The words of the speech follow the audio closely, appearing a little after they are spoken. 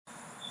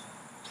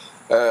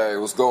Hey,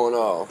 what's going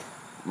on?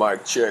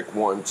 Mic check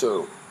 1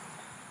 2.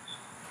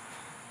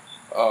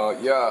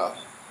 Yeah,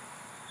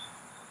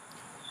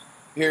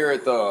 here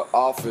at the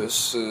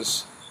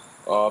offices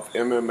of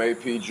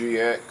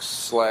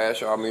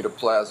MMAPGX / Alameda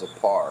Plaza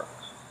Park.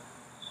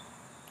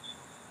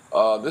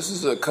 This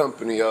is a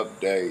company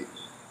update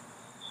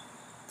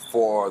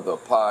for the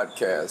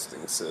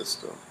podcasting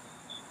system.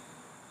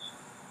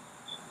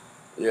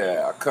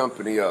 Yeah, a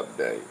company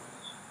update.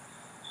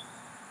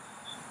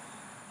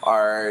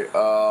 Alright,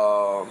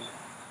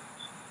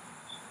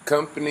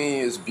 company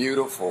is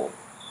beautiful.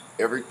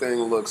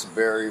 Everything looks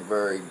very,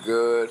 very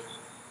good.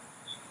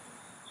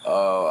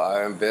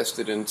 I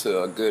invested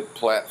into a good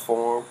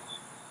platform,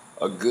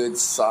 a good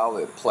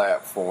solid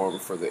platform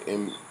for the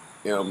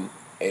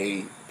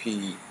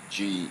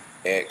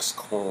MMAPGX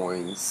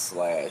coins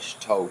 /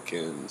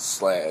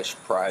 tokens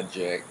 /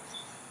 project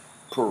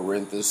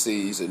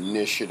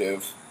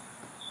initiative.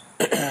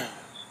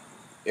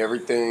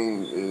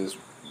 Everything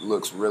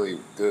looks really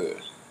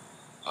good.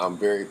 I'm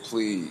very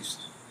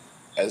pleased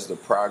as the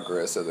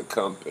progress of the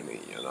company,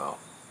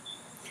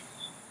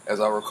 As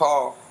I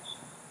recall,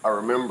 I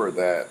remember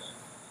that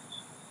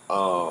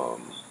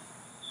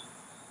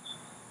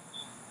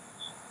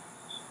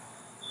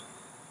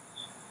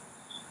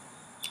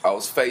I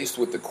was faced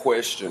with the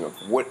question of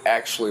what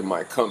actually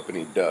my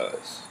company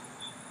does.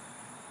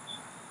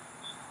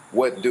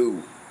 What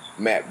do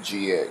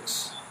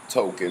MapGX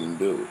token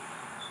do?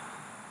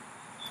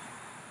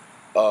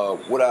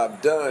 What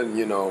I've done,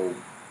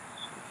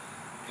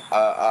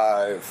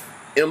 I've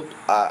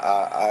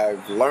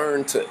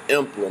learned to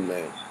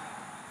implement.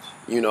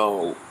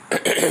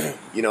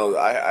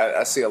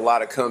 I see a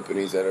lot of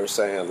companies that are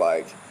saying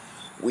like,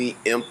 we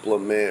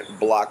implement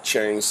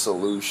blockchain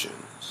solutions.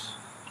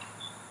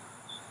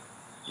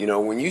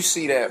 When you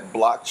see that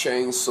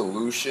blockchain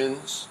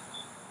solutions,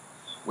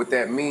 what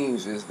that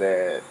means is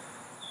that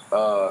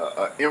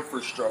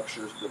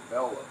infrastructure's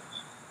developed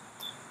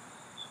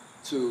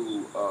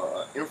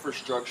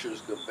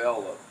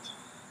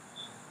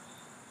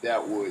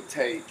that would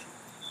take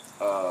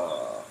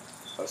a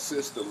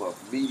system of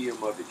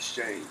medium of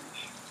exchange.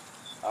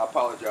 I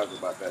apologize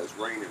about that. It's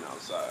raining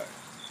outside.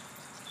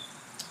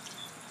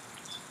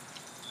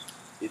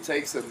 It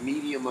takes a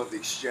medium of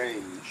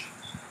exchange,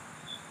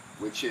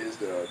 which is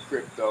the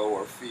crypto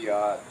or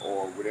fiat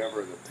or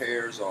whatever the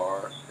pairs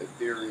are,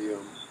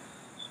 Ethereum,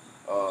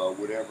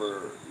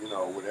 whatever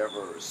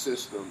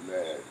system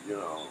that,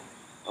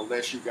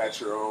 unless you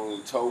got your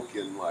own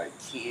token like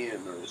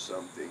Ken or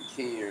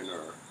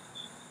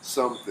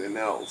something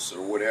else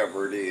or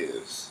whatever it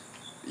is,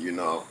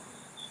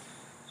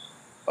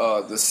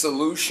 the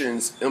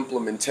solutions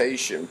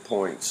implementation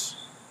points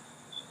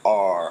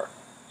are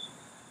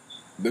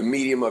the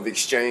medium of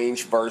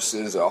exchange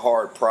versus a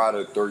hard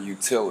product or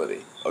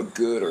utility, a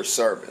good or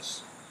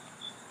service.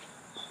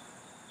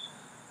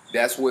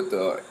 That's what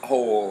the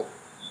whole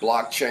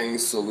blockchain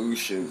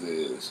solutions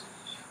is.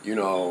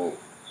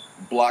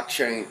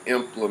 Blockchain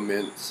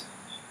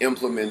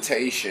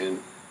implementation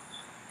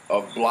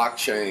of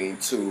blockchain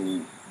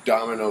to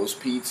Domino's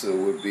Pizza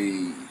would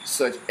be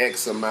such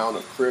X amount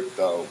of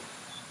crypto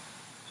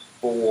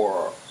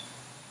for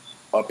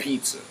a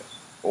pizza,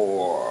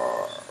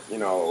 or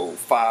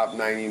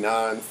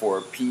 $5.99 for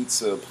a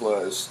pizza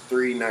plus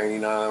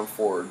 $3.99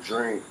 for a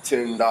drink,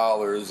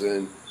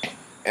 $10,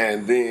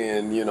 and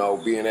then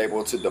being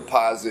able to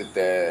deposit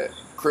that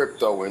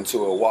crypto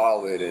into a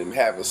wallet and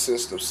have a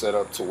system set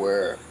up to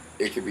where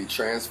it can be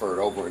transferred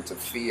over into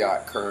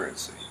fiat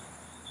currency.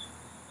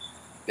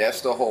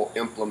 That's the whole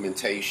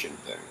implementation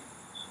thing.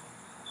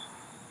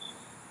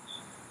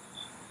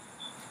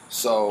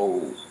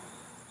 So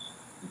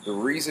the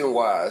reason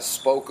why I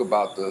spoke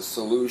about the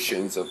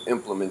solutions of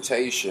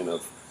implementation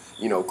of,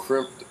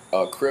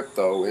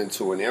 crypto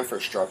into an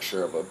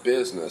infrastructure of a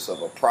business,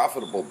 of a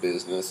profitable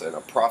business and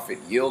a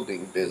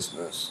profit-yielding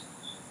business,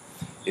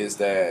 is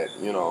that,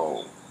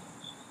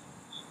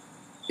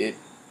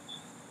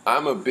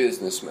 I'm a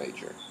business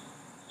major,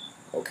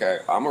 okay?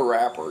 I'm a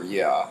rapper,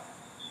 yeah.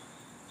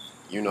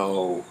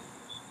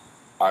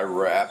 I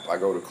rap, I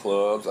go to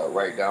clubs, I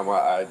write down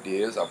my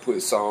ideas, I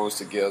put songs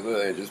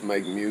together and just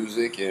make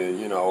music, and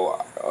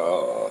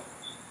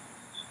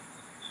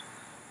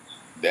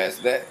that's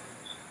that.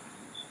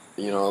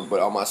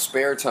 But on my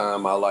spare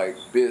time I like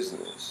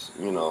business,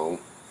 and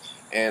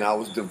I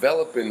was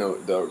developing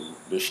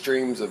the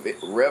streams of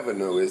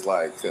revenue. Is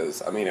like,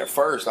 because at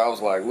first I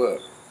was like,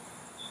 look,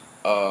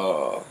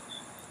 I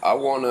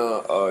want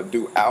to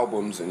do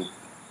albums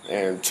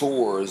and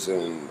tours,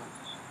 and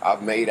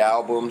I've made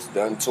albums,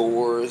 done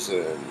tours,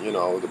 and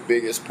the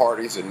biggest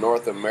parties in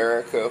North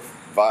America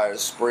via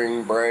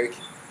spring break.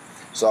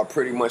 So I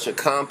pretty much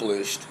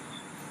accomplished,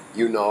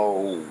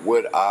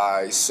 what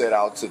I set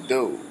out to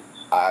do.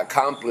 I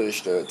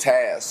accomplished a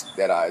task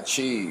that I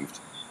achieved,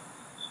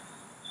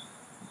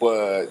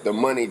 but the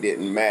money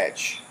didn't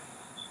match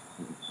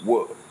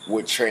what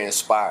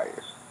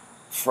transpired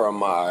from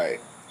my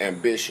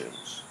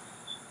ambitions.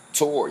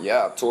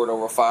 I've toured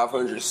over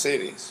 500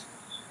 cities.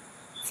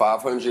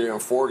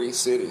 540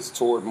 cities,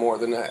 toured more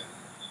than that.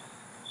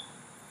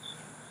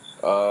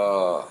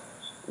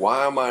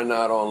 Why am I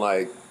not on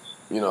like,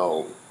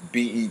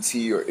 BET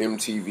or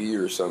MTV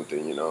or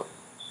something,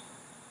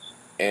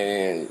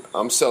 And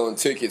I'm selling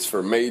tickets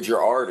for major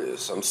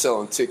artists. I'm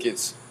selling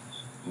tickets.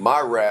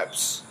 My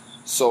raps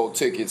sold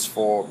tickets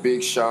for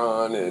Big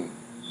Sean and,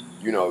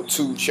 2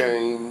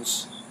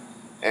 Chainz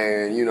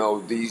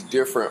and, these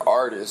different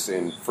artists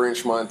and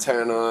French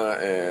Montana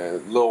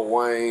and Lil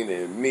Wayne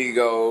and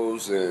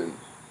Migos and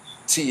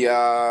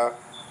T.I.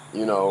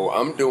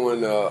 I'm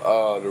doing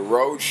the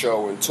road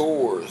show and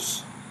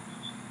tours.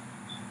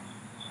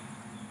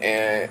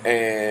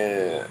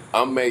 And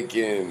I'm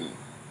making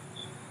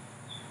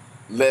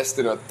less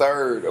than a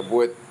third of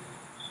what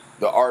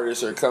the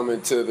artists are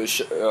coming to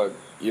the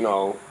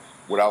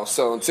what I was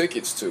selling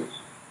tickets to.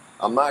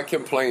 I'm not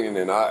complaining,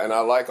 and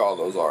I like all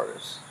those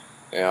artists,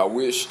 and I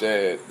wish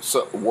that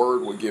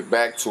word would get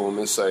back to them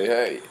and say,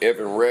 hey,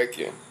 Evan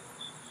Reckon,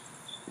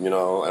 and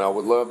I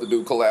would love to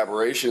do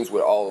collaborations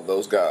with all of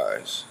those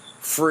guys,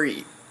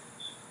 free.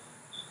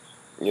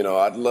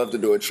 I'd love to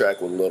do a track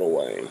with Lil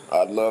Wayne.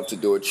 I'd love to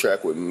do a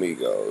track with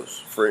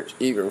Migos,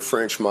 even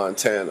French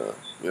Montana.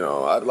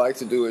 I'd like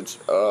to do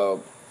a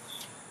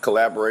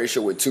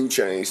collaboration with 2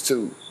 Chainz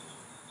too.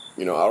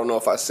 I don't know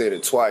if I said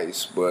it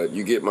twice, but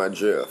you get my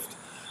drift.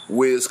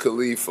 Wiz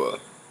Khalifa.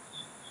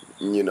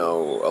 A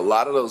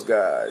lot of those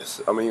guys.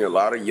 I mean, a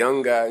lot of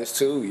young guys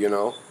too.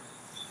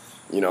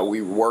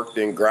 We worked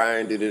and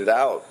grinded it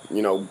out.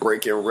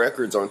 Breaking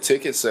records on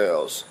ticket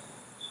sales.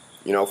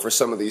 For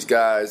some of these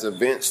guys'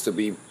 events to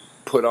be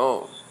put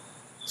on.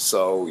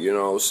 So,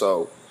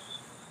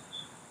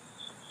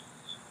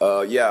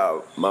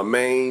 my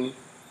main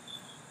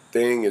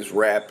thing is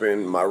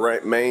rapping.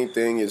 My main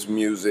thing is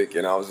music.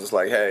 And I was just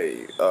like,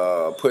 hey,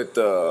 I put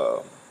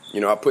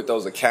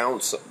those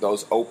accounts,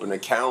 those open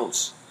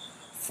accounts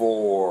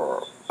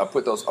to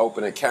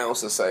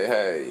say,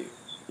 hey,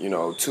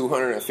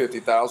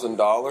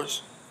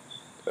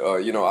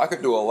 $250,000, I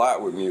could do a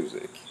lot with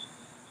music.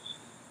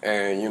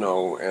 And, and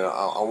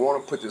I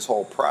want to put this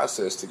whole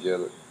process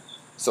together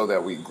so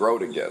that we grow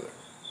together,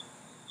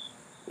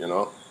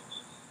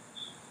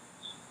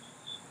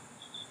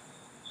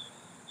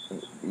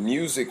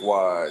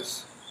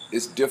 Music-wise,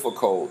 it's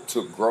difficult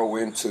to grow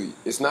into.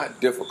 It's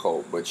not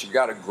difficult, but you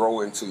got to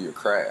grow into your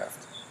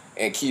craft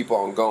and keep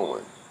on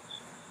going.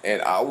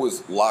 And I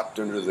was locked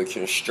under the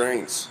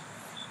constraints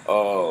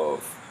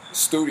of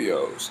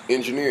studios,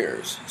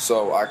 engineers.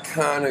 So I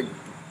kind of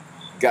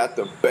got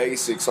the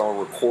basics on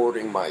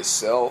recording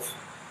myself,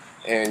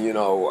 and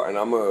and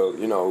I'm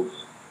gonna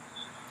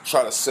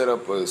try to set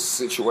up a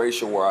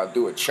situation where I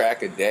do a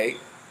track a day,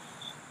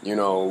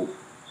 and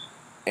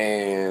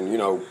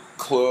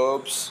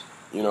clubs.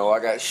 I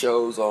got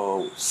shows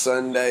on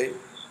Sunday,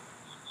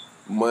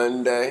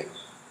 Monday,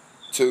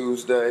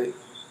 Tuesday,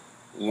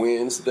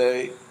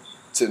 Wednesday,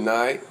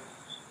 tonight,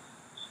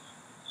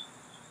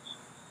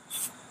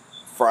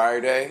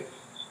 Friday,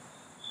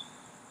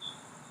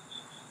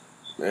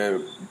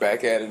 and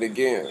back at it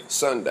again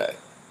Sunday.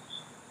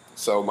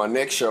 So my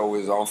next show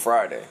is on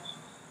Friday.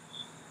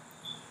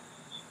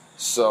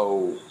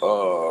 So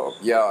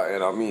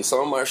and I mean,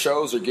 some of my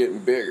shows are getting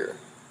bigger.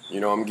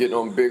 I'm getting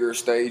on bigger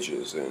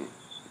stages, and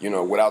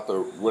without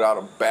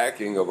a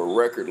backing of a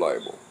record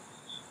label.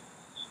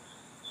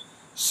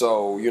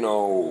 So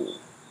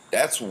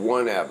that's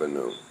one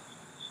avenue.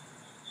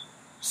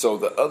 So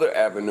the other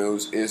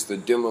avenues is the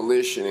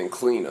demolition and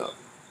cleanup.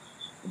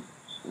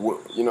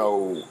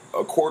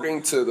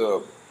 According to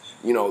the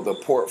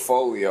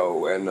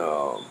portfolio and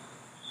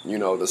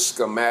the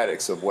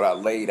schematics of what I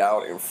laid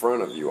out in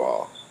front of you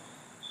all,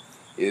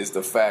 is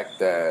the fact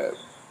that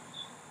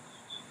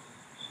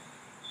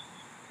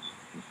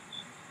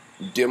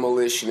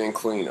demolition and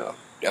cleanup,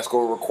 that's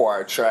going to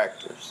require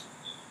tractors.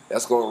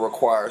 That's going to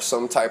require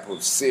some type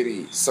of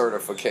city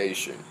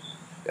certification.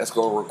 That's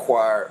going to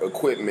require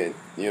equipment.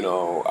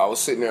 I was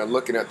sitting there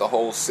looking at the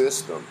whole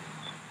system,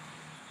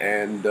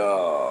 and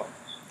the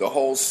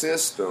whole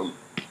system,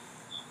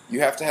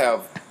 you have to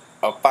have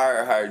a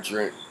fire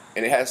hydrant,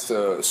 and it has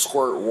to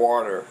squirt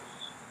water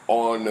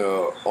on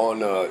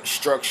a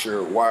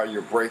structure while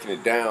you're breaking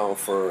it down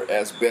for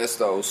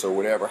asbestos or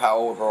whatever,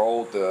 however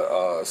old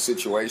the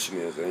situation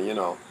is. And you're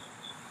gonna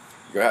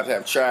have to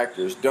have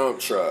tractors, dump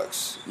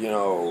trucks,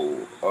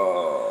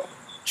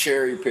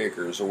 cherry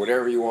pickers, or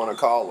whatever you want to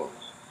call them.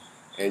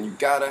 And you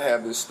gotta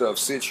have this stuff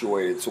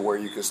situated to where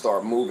you can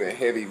start moving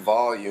heavy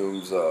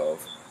volumes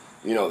of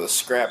the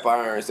scrap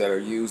irons that are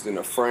used in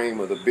the frame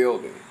of the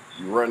building.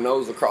 You run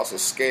those across a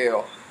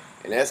scale,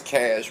 and that's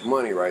cash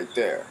money right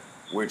there,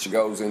 which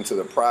goes into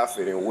the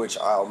profit, and which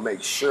I'll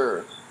make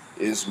sure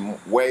is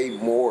way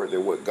more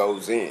than what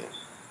goes in.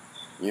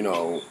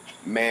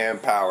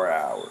 Manpower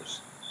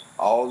hours.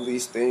 All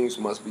these things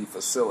must be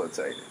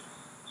facilitated.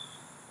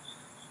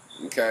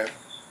 Okay?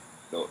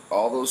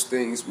 All those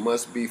things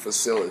must be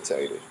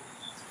facilitated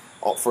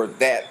for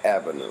that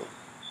avenue.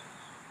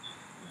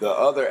 The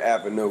other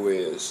avenue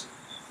is,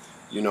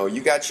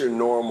 you got your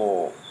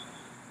normal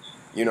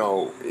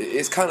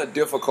it's kind of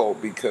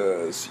difficult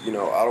because, I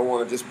don't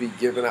want to just be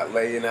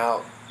laying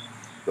out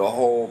the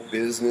whole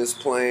business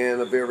plan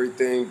of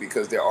everything,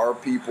 because there are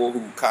people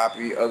who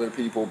copy other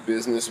people's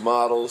business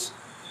models.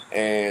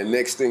 And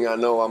next thing I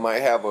know, I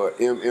might have a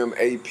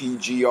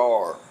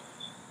MMAPGR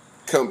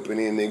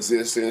company in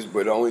existence,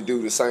 but only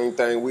do the same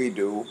thing we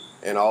do.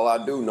 And all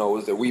I do know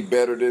is that we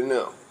better than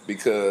them,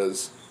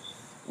 because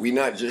we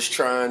not just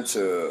trying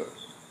to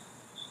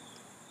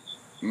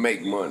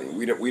make money.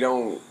 We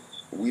don't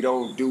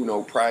do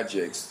no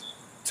projects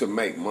to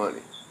make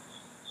money.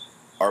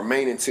 Our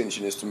main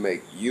intention is to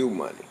make you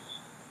money.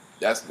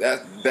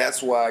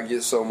 That's why I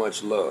get so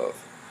much love.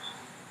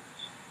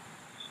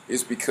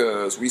 It's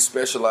because we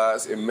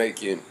specialize in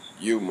making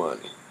you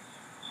money.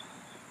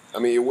 I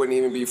mean, it wouldn't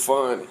even be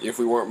fun if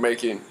we weren't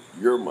making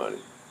your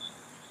money.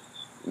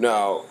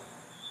 Now,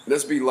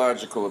 let's be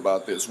logical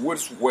about this.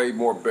 What's way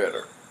more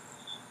better?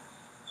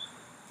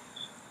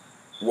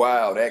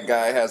 Wow, that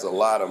guy has a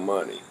lot of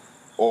money.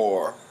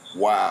 Or,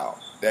 wow,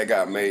 that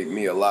guy made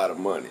me a lot of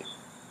money.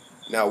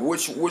 Now,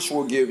 which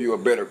will give you a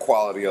better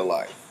quality of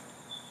life?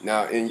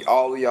 Now, in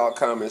all of y'all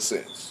common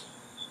sense,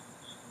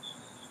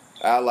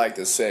 I like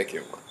the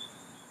second one.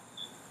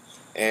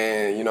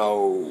 And,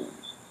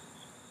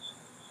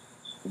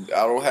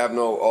 I don't have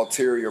no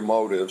ulterior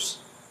motives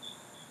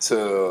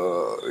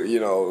to,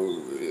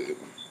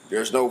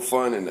 there's no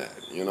fun in that,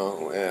 And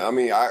I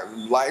mean,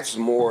 life's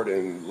more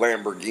than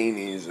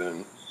Lamborghinis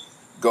and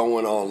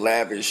going on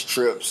lavish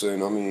trips.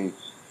 And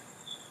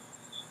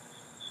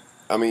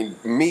I mean,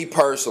 me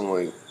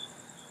personally,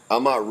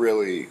 I'm not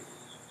really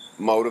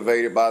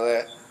motivated by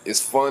that. It's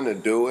fun to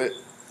do it,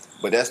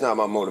 but that's not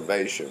my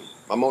motivation.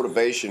 My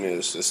motivation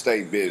is to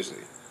stay busy,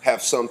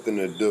 have something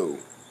to do,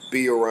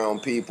 be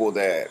around people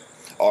that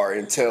are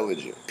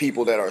intelligent,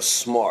 people that are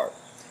smart,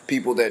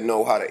 people that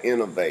know how to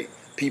innovate,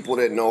 people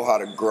that know how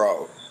to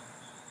grow.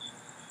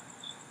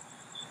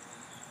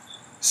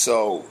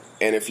 So,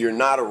 and if you're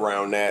not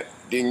around that,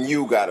 then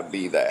you gotta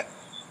be that.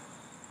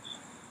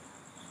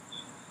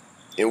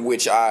 In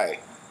which I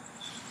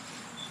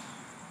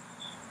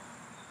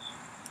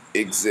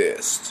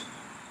exist.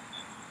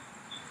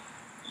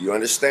 You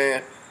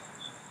understand?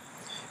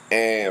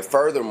 And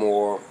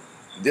furthermore,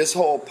 this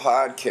whole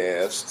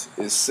podcast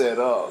is set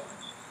up,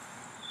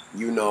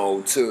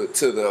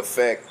 to the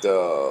effect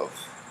of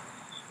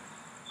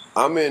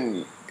I'm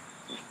in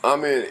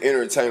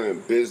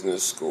entertainment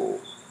business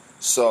school.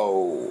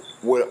 So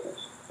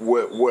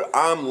what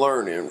I'm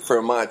learning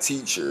from my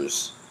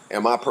teachers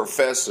and my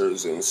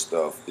professors and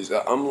stuff is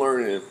that I'm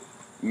learning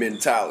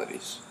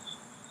mentalities.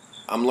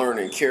 I'm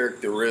learning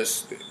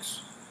characteristics.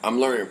 I'm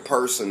learning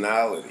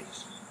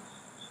personalities.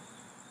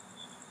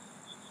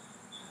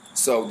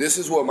 So this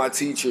is what my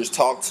teachers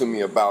talk to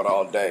me about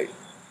all day.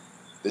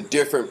 The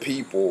different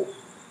people,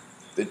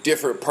 the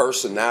different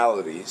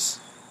personalities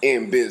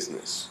in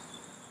business,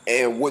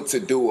 and what to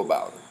do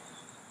about it.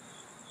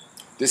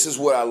 This is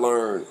what I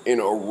learned in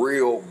a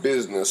real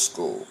business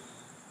school.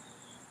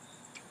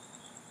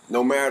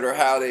 No matter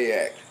how they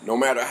act, no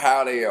matter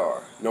how they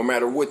are, no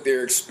matter what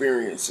their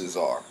experiences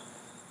are,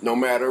 no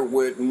matter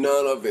what,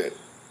 none of it,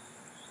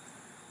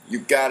 you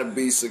gotta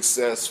be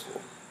successful.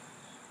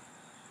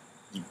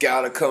 You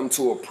gotta come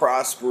to a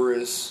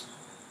prosperous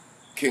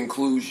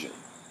conclusion.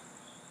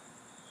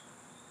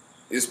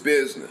 It's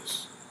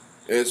business.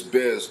 It's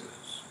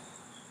business.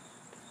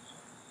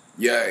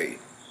 Yay.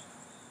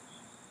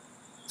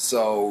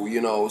 So,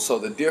 so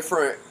the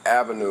different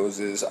avenues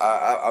is,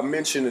 I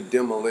mentioned the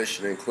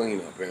demolition and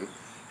cleanup. And,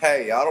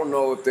 hey, I don't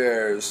know if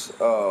there's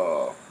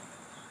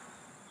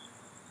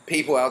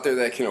people out there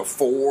that can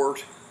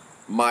afford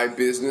my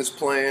business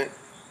plan.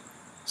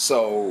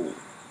 So,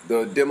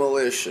 the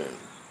demolition,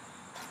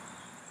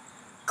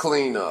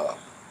 cleanup,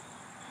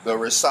 the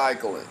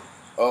recycling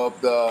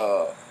of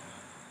the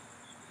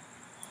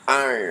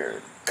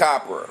iron,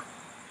 copper,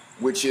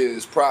 which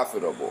is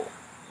profitable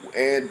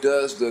and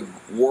does the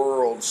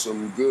world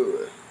some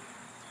good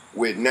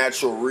with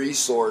natural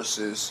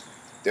resources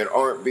that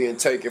aren't being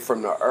taken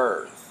from the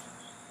earth,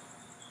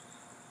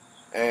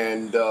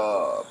 and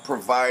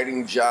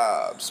providing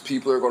jobs.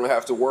 People are going to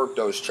have to work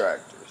those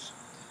tractors.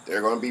 There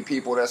are going to be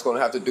people that's going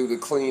to have to do the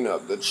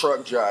cleanup, the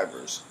truck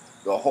drivers,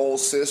 the whole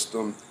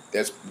system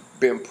that's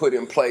been put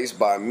in place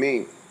by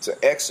me to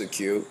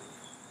execute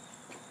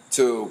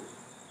to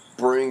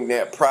bring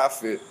that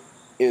profit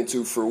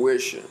into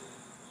fruition.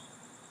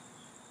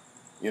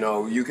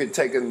 You could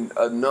take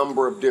a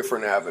number of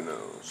different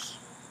avenues.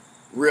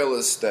 Real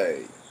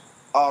estate,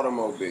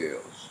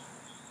 automobiles,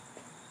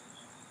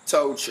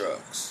 tow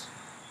trucks,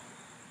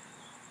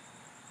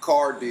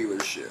 car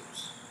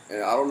dealerships.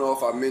 And I don't know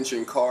if I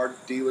mentioned car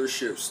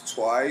dealerships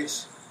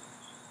twice,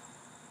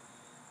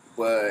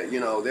 but,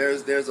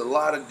 there's a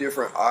lot of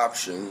different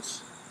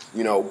options,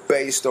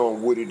 based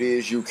on what it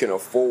is you can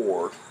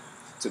afford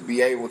to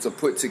be able to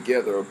put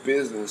together a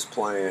business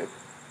plan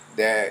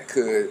that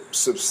could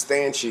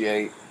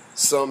substantiate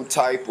some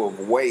type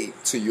of weight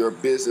to your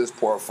business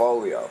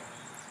portfolio.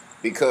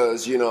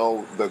 Because,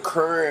 the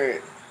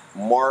current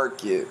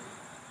market,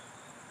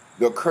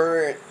 the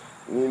current,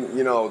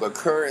 the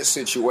current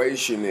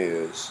situation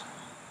is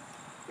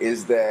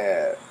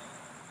that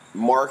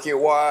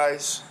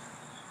market-wise,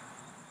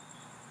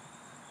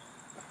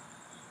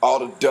 all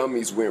the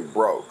dummies went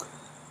broke.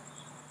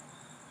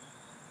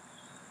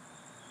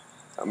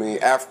 I mean,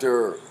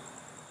 after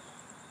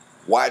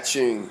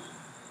watching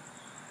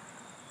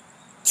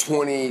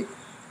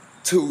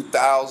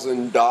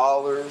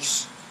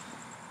 $22,000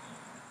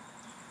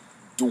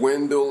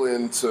 dwindle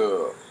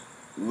into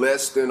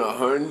less than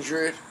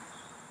 100,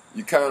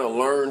 you kind of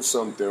learn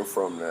something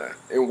from that,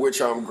 in which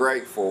I'm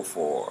grateful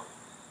for.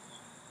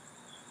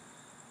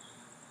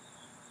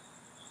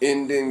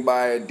 Ending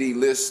by a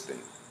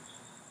delisting.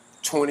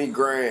 20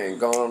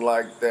 grand gone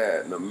like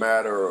that in a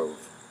matter of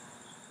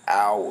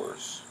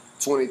hours.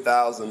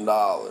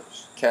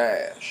 $20,000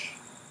 cash,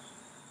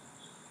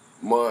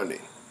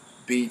 money,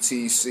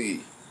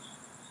 BTC.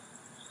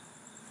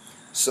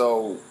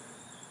 So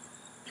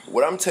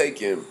what I'm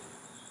taking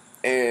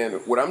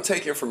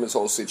from this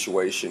whole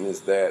situation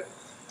is that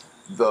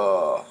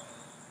the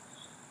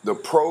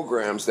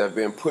programs that have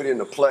been put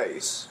into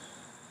place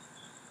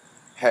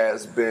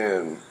has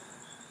been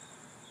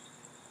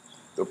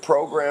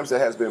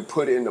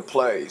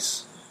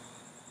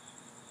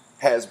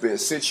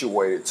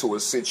situated to a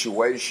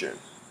situation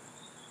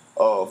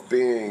of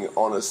being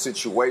on a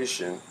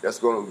situation that's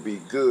going to be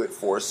good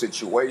for a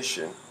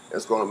situation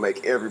that's going to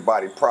make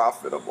everybody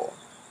profitable.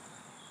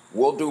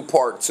 We'll do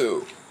part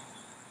 2.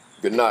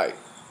 Good night.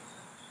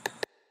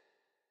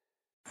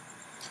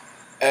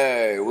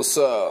 Hey, what's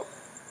up?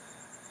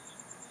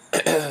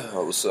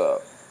 What's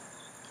up?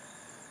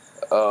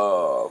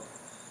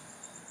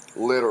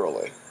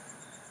 Literally.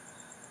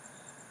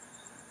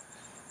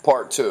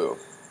 Part 2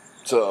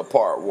 to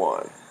part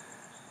 1.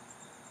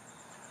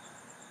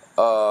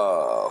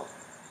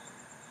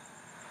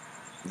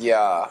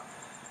 Yeah,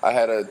 I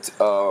had a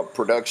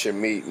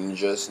production meeting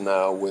just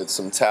now with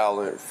some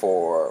talent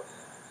for,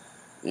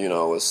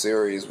 a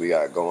series we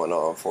got going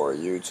on for a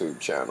YouTube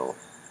channel.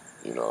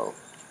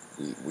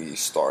 We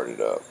started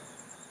up.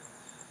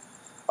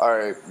 All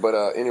right, but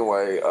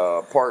anyway,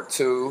 part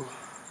 2.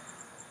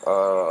 I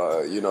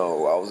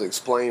was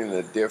explaining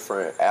the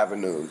different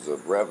avenues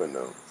of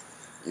revenue,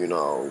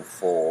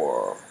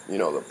 for,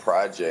 the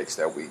projects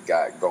that we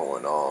got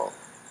going on.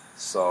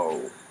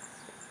 So,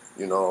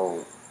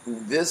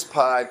 this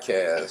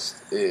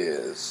podcast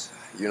is,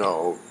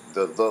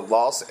 the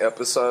lost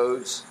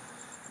episodes,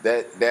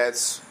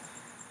 that's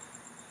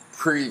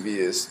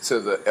previous to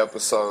the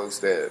episodes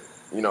that,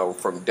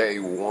 from day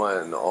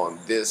one on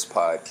this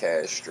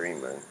podcast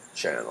streaming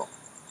channel.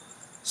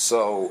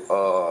 So,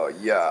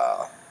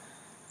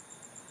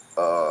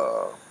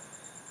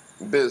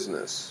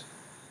 business,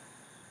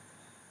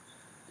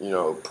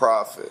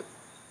 profit,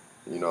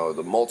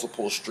 the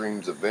multiple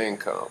streams of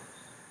income,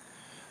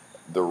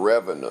 the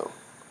revenue,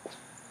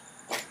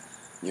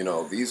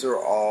 these are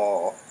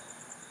all,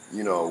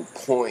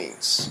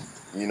 points,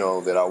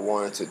 that I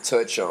wanted to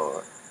touch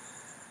on,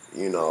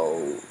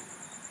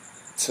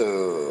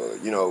 to,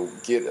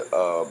 get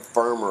a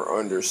firmer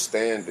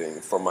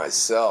understanding for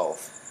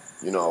myself,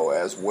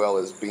 as well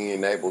as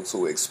being able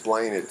to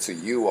explain it to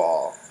you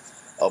all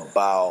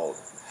about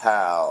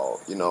how,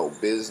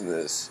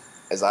 business,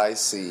 as I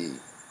see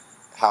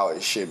how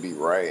it should be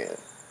ran,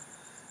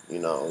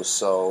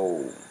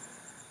 so,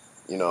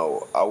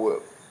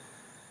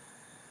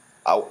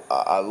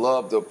 I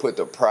love to put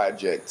the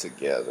project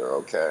together,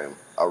 okay?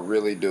 I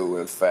really do.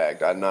 In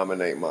fact, I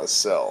nominate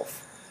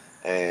myself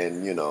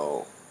and,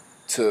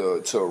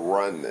 to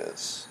run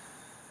this,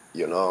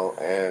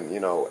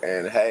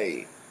 and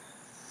hey,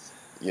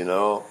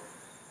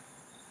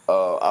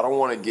 I don't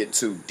want to get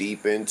too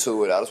deep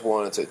into it. I just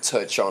wanted to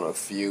touch on a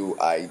few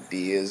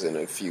ideas and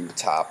a few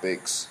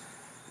topics,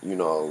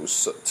 to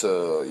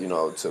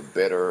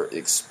better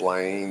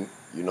explain,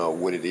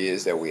 what it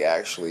is that we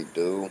actually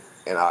do.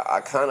 And I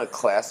kind of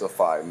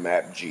classify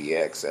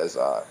MapGX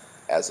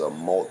as a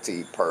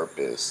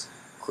multi-purpose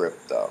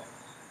crypto,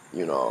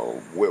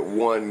 with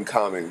one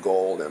common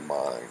goal in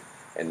mind.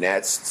 And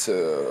that's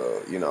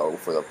to,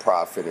 for the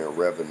profit and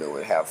revenue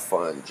and have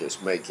fun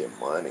just making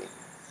money.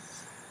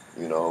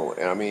 And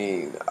I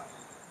mean,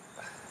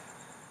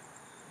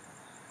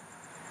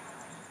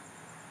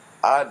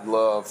 I'd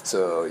love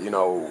to,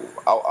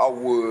 I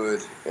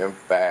would, in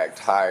fact,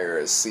 hire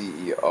a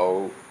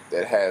CEO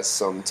that has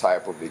some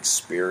type of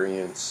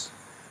experience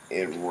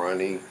in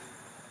running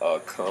a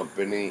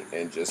company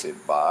and just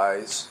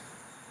advise.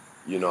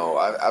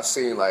 I've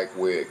seen, like,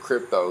 with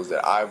cryptos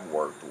that I've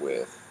worked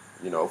with,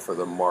 for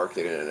the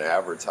marketing and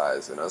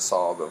advertising, I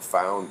saw the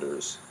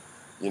founders,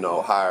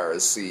 hire a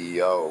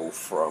CEO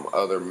from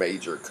other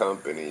major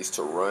companies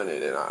to run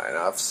it. And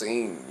I've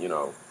seen, and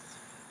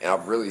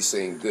I've really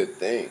seen good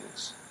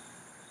things.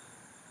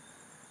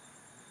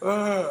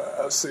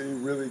 I've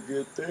seen really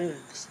good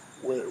things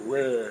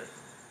where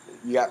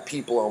you got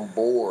people on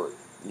board,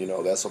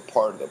 that's a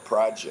part of the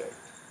project.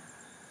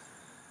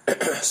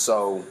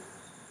 So,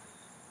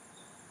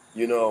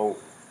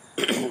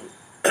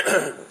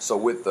 so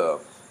with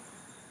the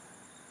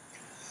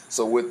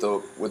So with the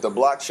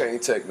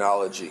blockchain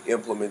technology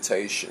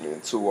implementation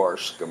into our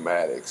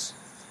schematics,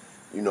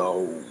 you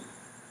know,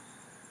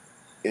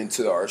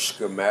 into our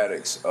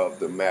schematics of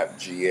the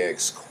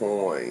MapGX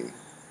coin,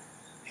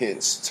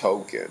 hence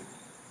token,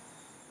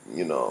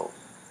 you know,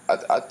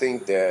 I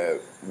think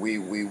that we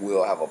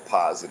will have a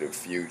positive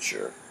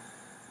future,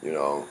 you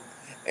know,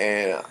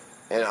 and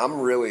I'm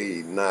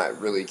really not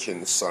really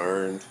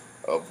concerned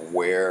of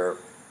where,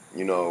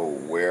 you know,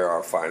 where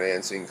our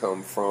financing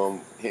come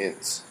from.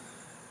 Hence,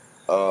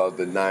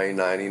 the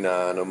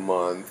 $9.99 a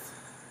month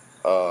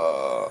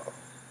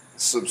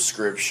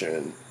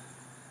subscription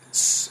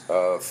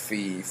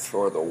fee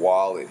for the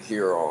wallet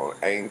here on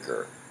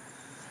Anchor.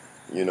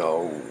 You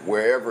know,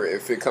 wherever,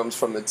 if it comes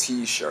from the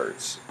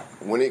t-shirts,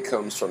 when it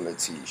comes from the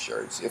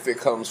t-shirts, if it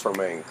comes from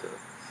Anchor,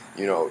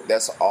 you know,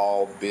 that's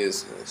all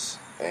business.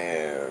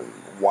 And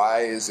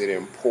why is it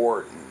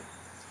important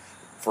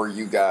for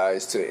you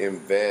guys to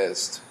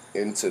invest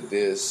into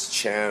this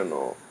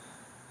channel?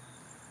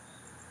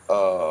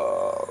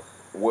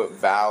 What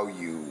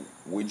value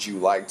would you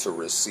like to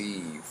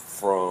receive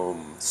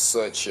from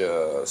such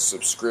a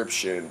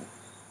subscription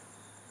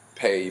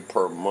pay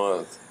per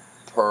month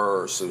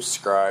per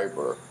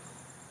subscriber?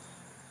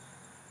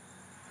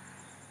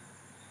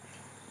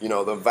 You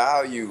know, the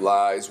value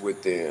lies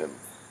within,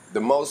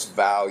 the most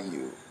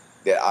value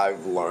that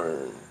I've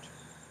learned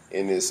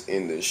in this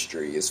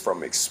industry is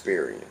from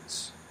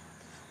experience,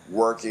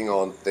 working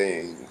on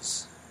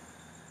things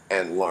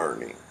and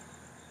learning,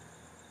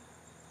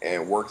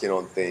 and working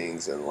on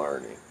things and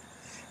learning.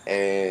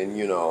 And,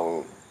 you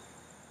know,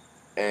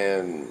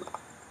 and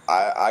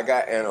I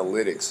got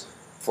analytics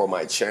for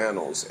my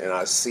channels, and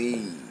I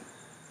see,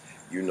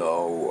 you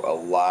know, a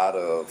lot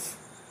of,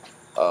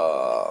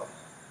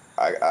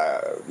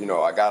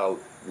 I got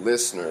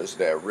listeners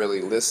that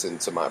really listen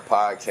to my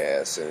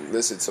podcast and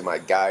listen to my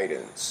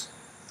guidance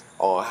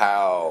on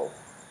how,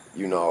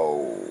 you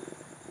know,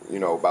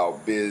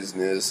 about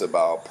business,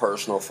 about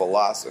personal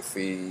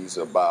philosophies,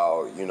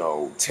 about, you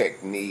know,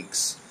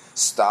 techniques,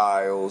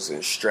 styles,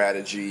 and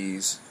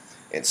strategies,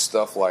 and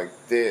stuff like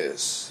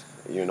this,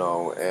 you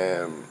know.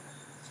 And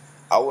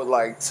I would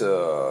like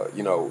to,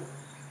 you know,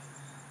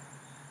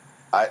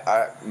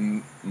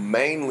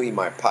 mainly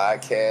my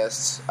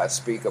podcasts, I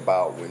speak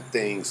about when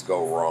things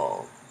go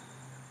wrong,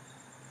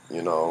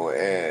 you know,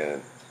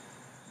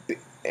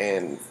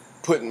 and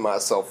putting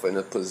myself in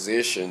a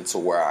position to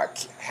where I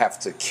have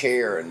to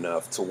care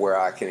enough to where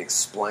I can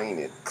explain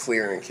it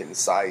clear and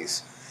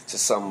concise to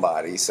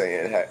somebody,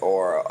 saying, hey,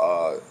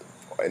 or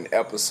an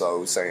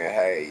episode saying,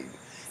 hey,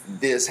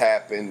 this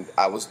happened,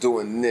 I was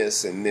doing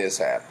this and this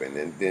happened,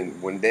 and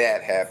then when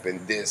that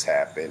happened, this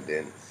happened,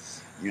 and,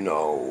 you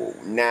know,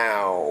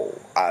 now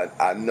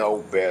I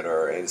know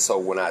better, and so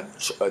when I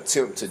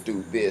attempt to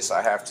do this,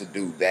 I have to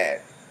do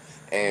that.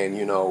 And,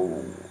 you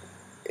know,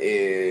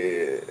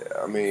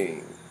 I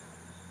mean,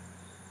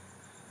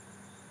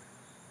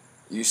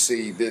 you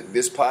see,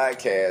 this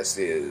podcast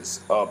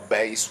is a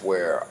base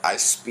where I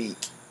speak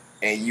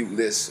and you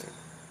listen.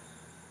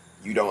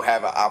 You don't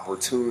have an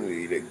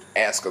opportunity to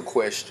ask a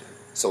question.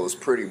 So it's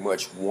pretty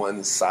much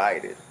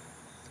one-sided,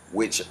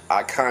 which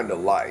I kind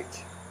of like,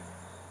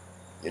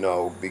 you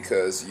know,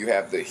 because you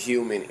have the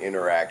human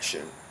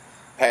interaction.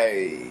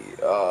 Hey,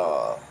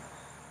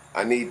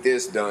 I need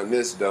this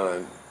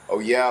done. Oh,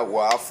 yeah,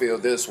 well, I feel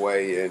this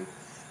way, and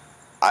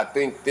I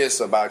think this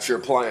about your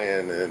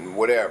plan, and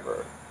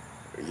whatever.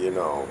 You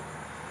know,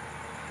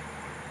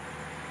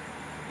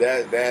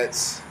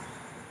 that's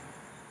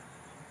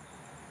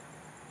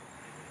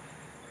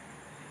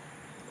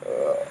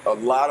a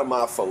lot of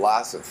my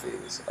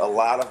philosophies, a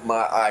lot of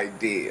my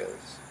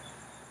ideas,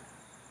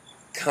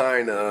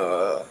 kind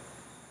of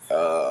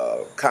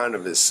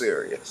is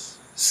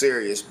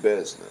serious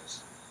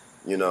business.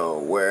 You know,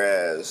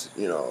 whereas,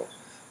 you know,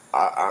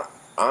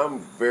 I'm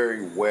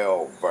very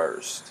well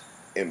versed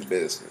in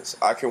business.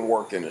 I can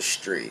work in the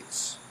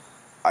streets.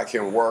 I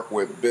can work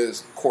with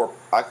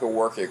I can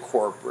work in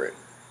corporate.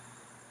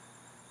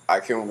 I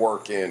can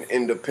work in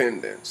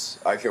independence.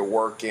 I can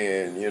work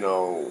in, you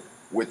know,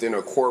 within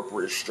a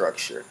corporate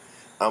structure.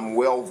 I'm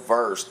well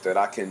versed that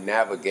I can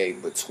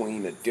navigate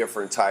between a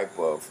different type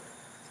of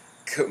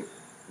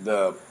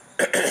the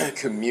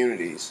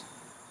communities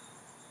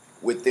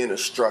within a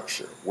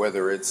structure,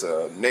 whether it's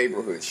a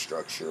neighborhood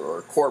structure or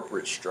a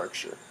corporate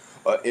structure,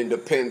 an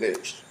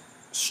independent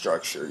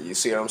structure. You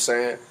see what I'm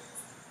saying?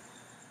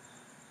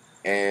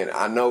 And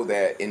I know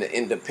that an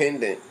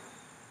independent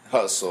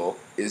hustle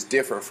is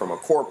different from a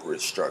corporate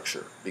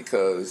structure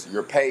because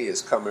your pay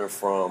is coming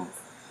from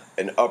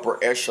an upper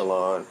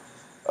echelon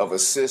of a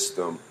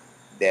system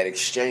that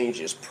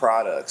exchanges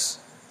products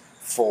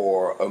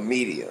for a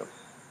medium,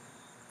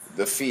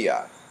 the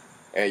fiat.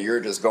 And you're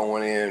just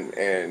going in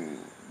and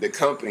the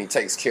company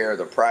takes care of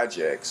the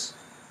projects.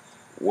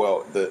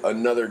 Well,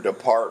 another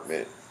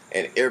department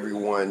and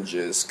everyone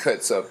just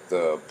cuts up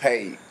the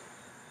pay,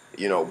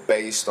 you know,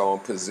 based on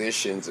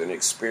positions and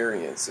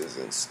experiences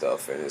and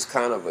stuff. And it's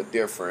kind of a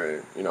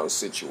different, you know,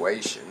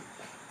 situation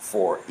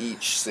for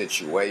each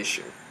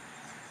situation.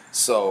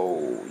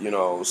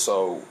 So,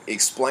 so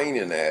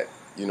explaining that,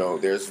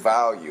 there's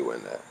value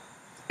in that.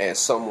 And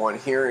someone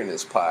hearing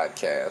this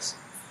podcast,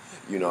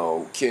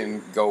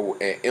 can go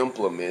and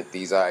implement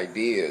these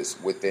ideas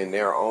within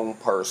their own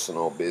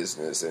personal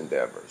business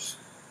endeavors.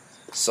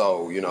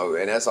 So,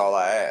 and that's all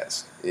I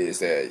ask is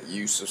that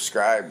you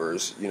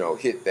subscribers,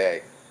 hit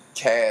that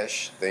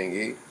cash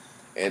thingy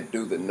and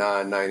do the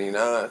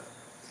 $9.99.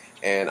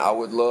 And I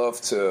would love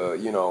to,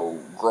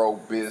 grow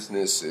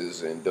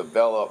businesses and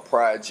develop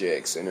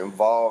projects and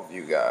involve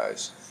you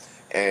guys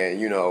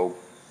and,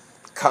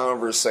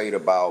 conversate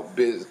about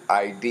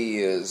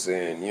ideas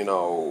and,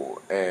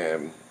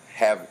 and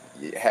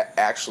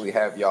actually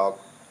have y'all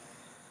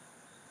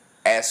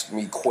ask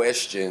me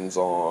questions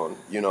on,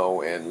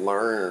 and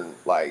learn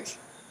like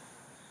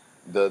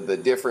the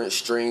different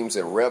streams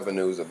and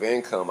revenues of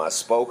income I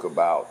spoke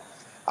about.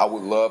 I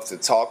would love to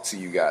talk to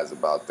you guys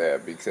about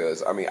that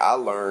because, I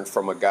learned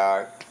from a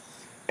guy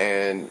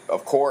and,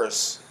 of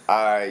course,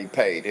 I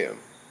paid him.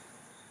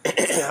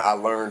 I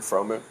learned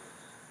from him.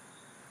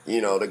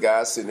 The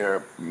guy sitting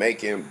there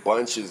making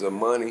bunches of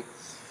money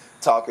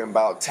talking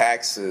about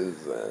taxes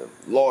and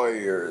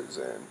lawyers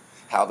and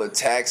how the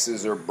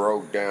taxes are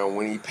broke down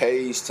when he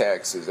pays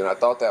taxes. And I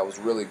thought that was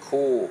really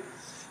cool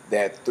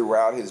that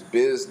throughout his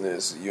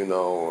business,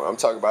 I'm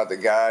talking about the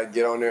guy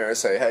get on there and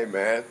say, hey,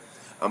 man,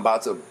 I'm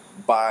about to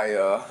buy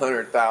a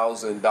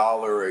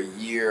 $100,000 a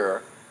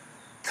year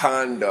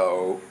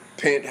condo,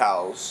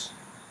 penthouse,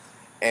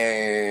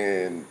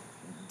 and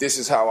this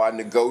is how I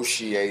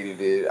negotiated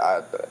it.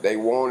 They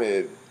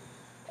wanted,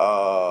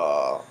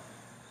 they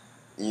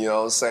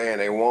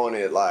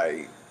wanted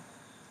like,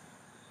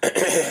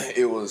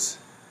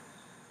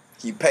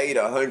 he paid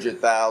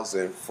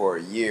 $100,000 for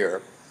a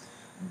year,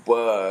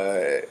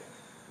 but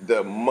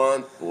the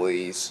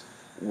monthlies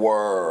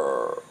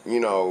were,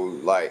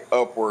 like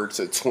upwards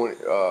to 20,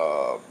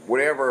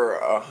 whatever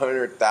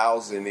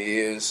 100,000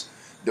 is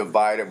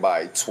divided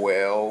by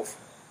 12,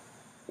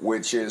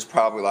 which is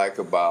probably like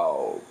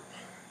about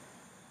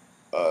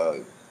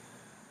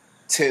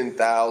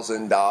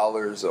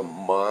 $10,000 a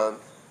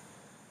month,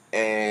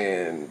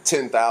 and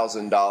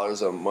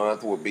 $10,000 a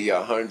month would be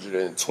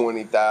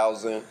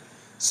 $120,000.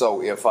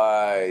 So if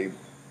I,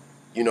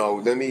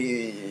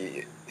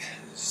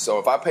 so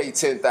if I pay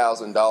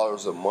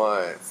 $10,000 a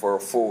month for a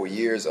full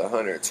year is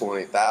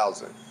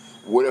 $120,000.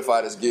 What if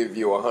I just give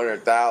you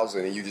 $100,000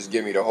 and you just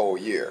give me the whole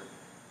year,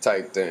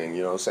 type thing?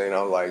 You know what I'm saying?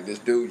 I was like, this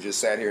dude just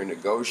sat here and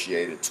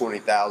negotiated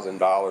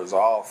 $20,000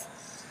 off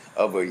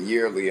of a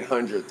yearly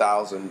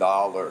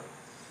 $100,000,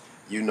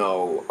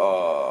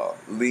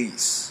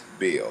 lease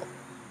bill.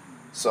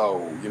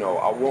 So,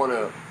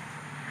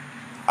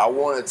 I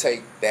want to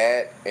take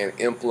that and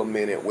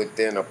implement it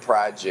within a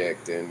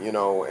project, and and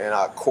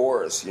of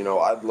course,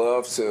 I'd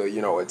love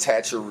to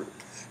attach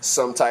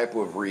some type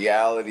of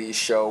reality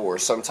show or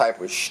some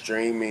type of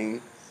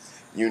streaming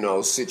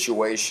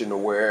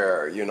situation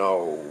where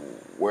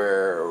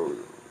we're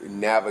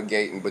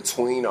navigating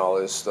between all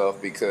this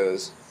stuff,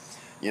 because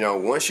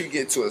once you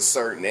get to a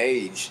certain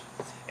age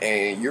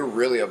and you're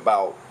really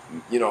about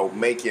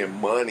making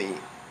money,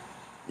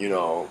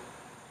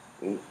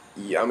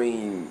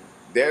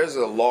 there's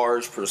a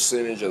large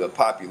percentage of the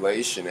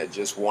population that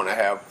just want to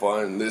have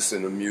fun,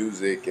 listen to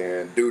music,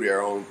 and do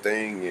their own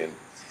thing, and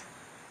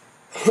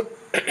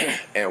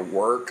and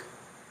work,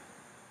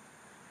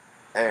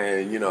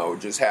 and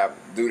just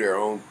do their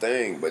own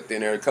thing. But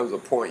then there comes a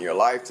point in your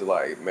life to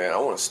like, man, I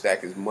want to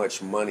stack as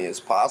much money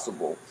as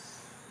possible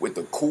with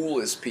the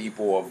coolest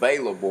people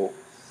available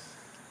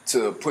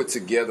to put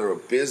together a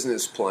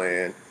business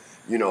plan.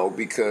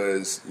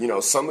 Because,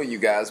 some of you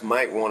guys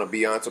might want to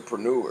be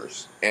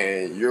entrepreneurs,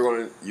 and you're what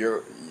I'm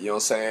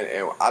saying?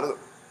 And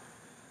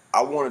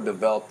I want to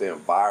develop the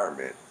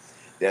environment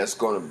that's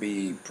going to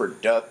be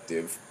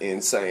productive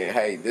in saying,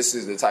 hey, this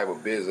is the type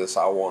of business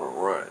I want to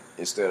run,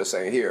 instead of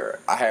saying, here,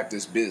 I have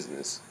this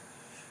business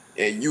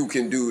and you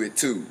can do it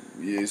too.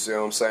 You see what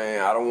I'm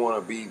saying? I don't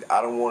want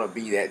to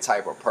be that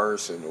type of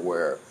person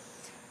where,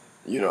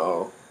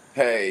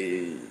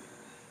 hey,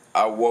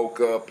 I woke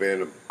up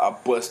and I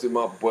busted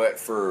my butt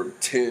for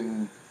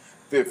 10,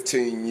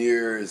 15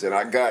 years and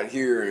I got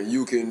here and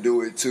you can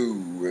do it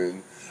too.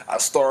 And I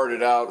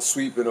started out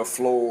sweeping the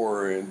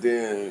floor, and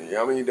then,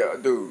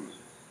 dude,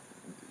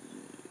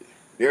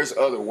 there's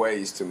other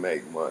ways to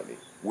make money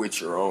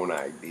with your own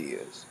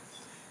ideas.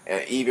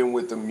 And even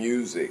with the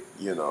music,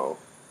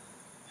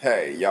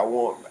 hey,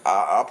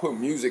 I'll put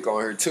music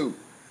on here too.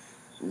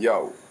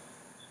 Yo,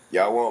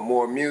 y'all want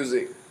more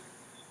music?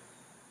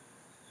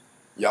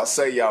 Y'all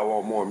say y'all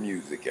want more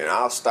music, and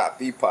I'll stop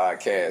the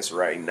podcast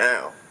right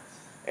now.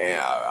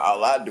 And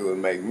all I do is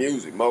make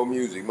music, more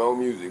music, more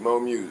music, more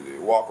music.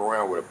 Walk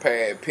around with a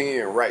pad,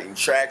 pen, writing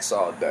tracks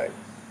all day.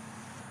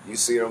 You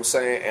see what I'm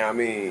saying?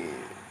 And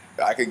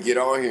I could get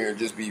on here and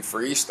just be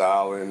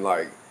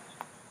freestyling,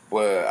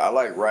 but I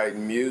like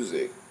writing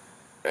music.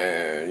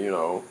 And,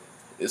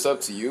 it's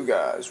up to you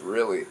guys,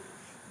 really.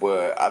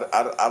 But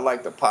I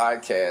like the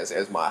podcast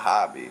as my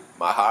hobby.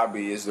 My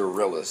hobby is the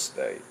real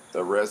estate.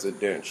 the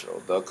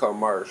residential, the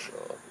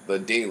commercial, the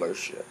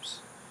dealerships,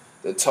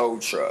 the tow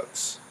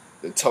trucks,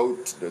 the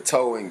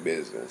towing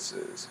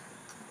businesses,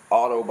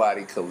 auto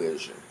body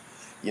collision,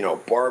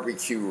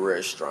 barbecue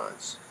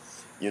restaurants.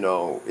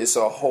 It's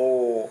a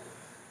whole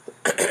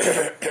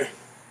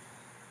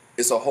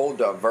it's a whole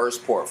diverse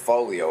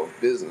portfolio of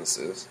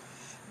businesses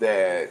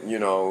that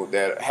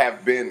that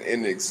have been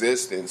in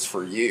existence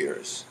for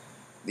years.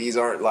 These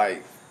aren't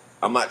like,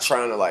 I'm not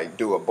trying to like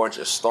do a bunch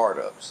of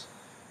startups.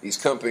 These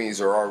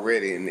companies are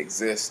already in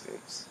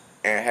existence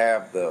and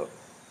have the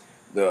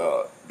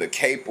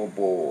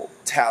capable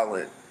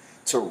talent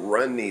to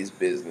run these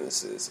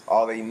businesses.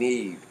 All they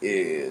need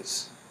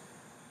is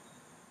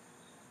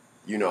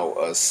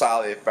a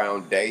solid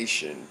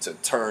foundation to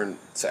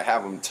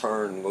have them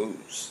turn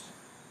loose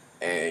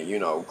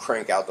and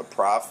crank out the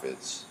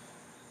profits.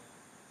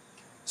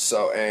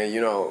 So,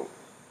 and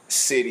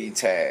city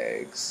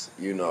tags,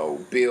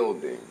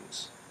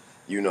 buildings,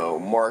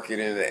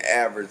 marketing and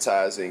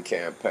advertising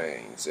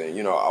campaigns, and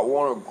I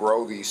want to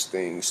grow these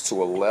things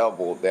to a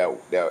level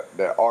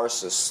that are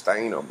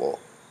sustainable.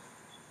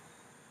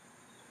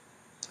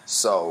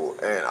 So,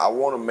 and I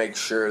want to make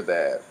sure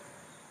that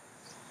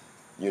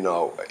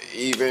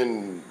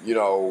even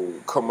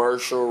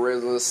commercial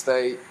real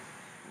estate,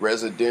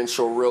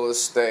 residential real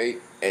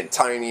estate, and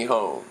tiny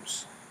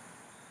homes.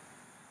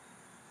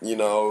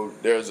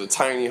 There's a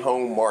tiny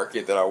home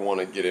market that I want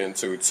to get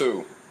into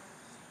too.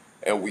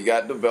 And we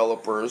got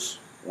developers,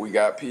 we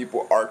got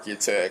people,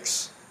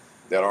 architects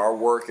that are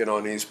working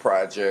on these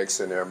projects,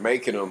 and they're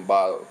making them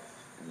by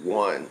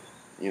one.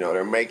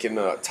 They're making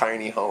a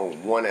tiny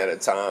home one at a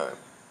time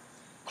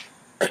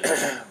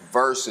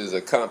versus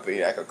a company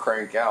that could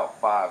crank out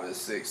 5 and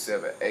 6,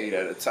 7, 8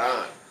 at a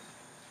time.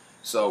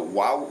 So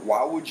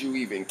why would you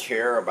even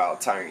care about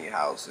tiny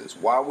houses?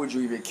 Why would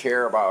you even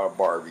care about a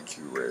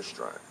barbecue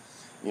restaurant?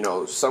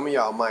 Some of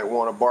y'all might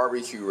want a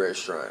barbecue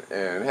restaurant,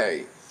 and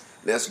hey,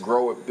 let's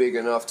grow it big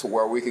enough to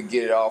where we could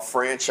get it all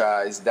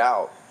franchised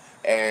out,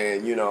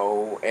 and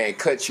and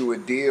cut you a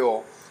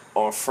deal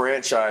on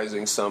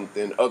franchising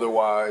something.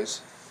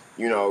 Otherwise,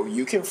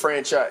 you can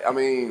franchise. I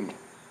mean,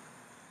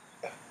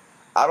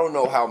 I don't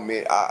know how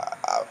many.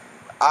 I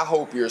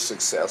hope you're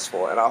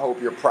successful, and I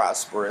hope you're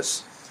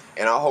prosperous,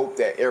 and I hope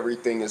that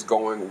everything is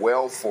going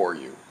well for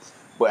you.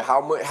 But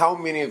how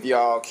many of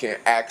y'all can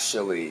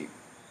actually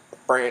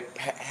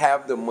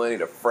have the money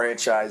to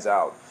franchise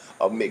out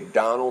a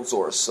McDonald's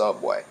or a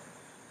Subway?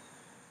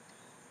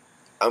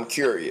 I'm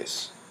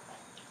curious.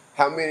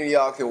 How many of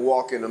y'all can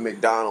walk into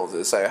McDonald's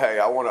and say, hey,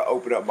 I want to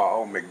open up my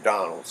own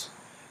McDonald's.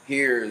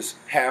 Here's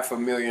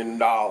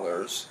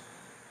 $500,000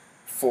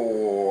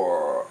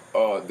 for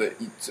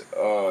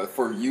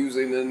for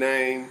using the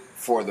name,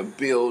 for the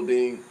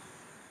building,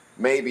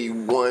 maybe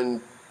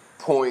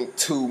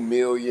 1.2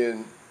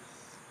 million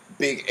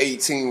big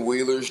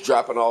 18-wheelers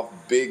dropping off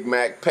Big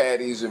Mac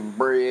patties and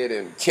bread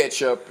and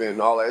ketchup and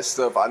all that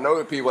stuff. I know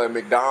the people at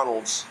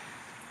McDonald's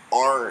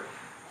aren't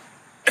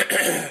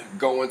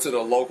going to the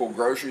local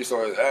grocery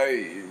store.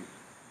 Hey,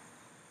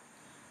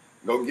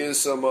 go get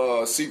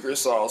some secret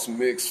sauce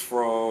mix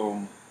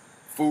from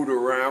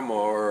Foodorama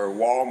or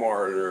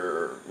Walmart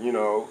or,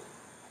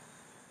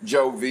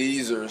 Joe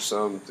V's or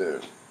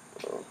something.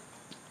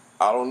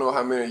 I don't know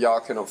how many of y'all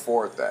can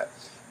afford that.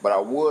 But I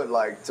would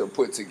like to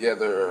put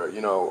together,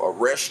 a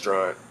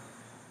restaurant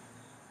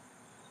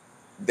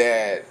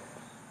that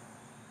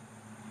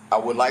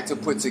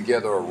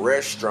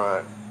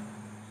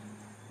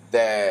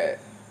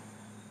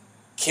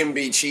can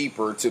be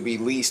cheaper to be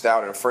leased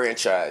out and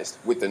franchised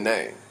with the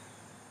name.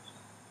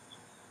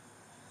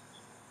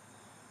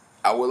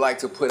 I would like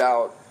to put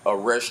out a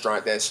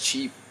restaurant that's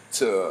cheap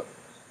to,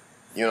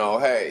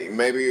 hey,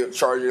 maybe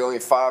charge you only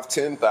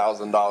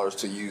 $5,000-$10,000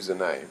 to use the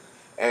name.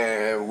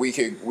 And we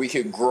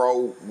could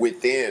grow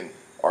within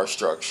our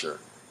structure.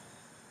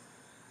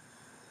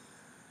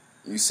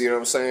 You see what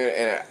I'm saying?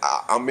 And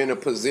I'm in a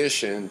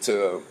position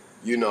to,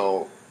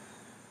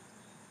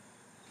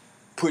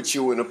 put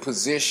you in a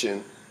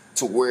position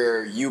to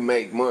where you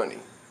make money.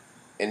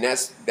 And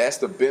that's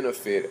the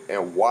benefit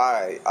and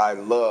why I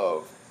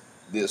love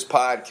this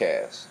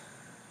podcast,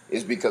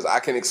 is because I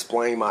can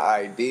explain my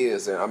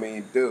ideas. And I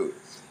mean, dude,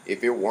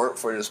 if it weren't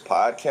for this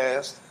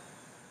podcast,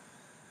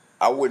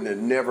 I wouldn't have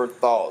never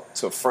thought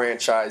to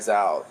franchise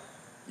out,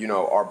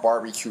 our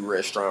barbecue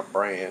restaurant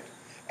brand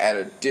at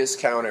a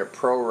discounted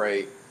pro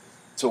rate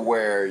to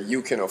where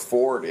you can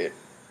afford it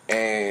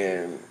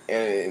and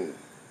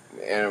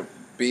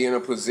be in a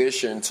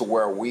position to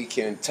where we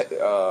can,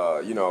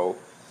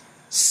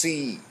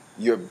 see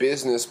your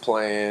business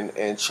plan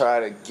and try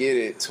to get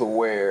it to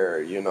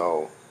where,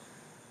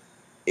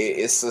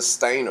 it's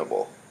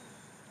sustainable.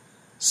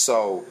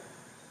 So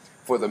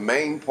for the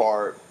main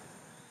part,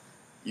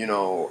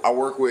 I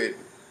work with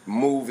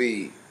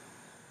movie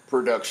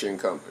production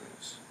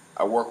companies.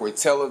 I work with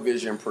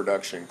television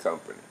production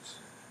companies.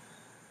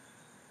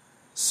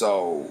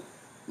 So,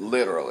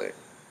 literally,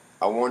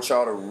 I want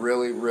y'all to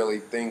really, really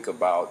think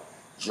about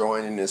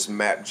joining this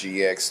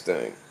MapGX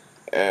thing.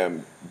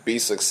 and be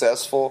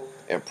successful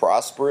and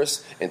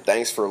prosperous. And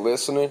thanks for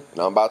listening. And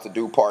I'm about to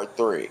do part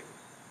 3.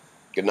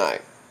 Good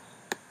night.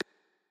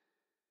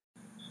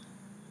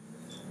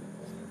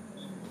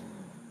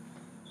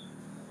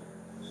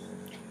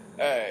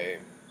 Hey,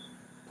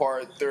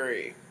 part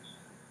 3.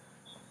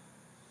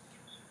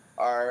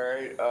 All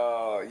right.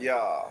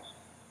 Yeah.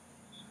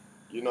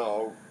 You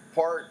know,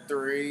 part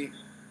 3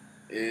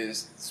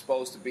 is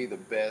supposed to be the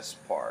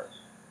best part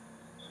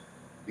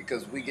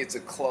because we get to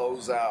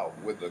close out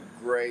with a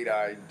great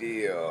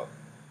idea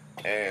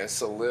and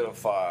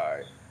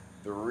solidify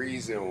the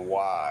reason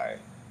why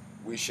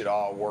we should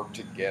all work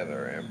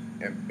together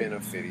and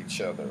benefit each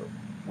other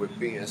with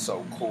being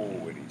so cool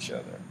with each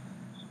other.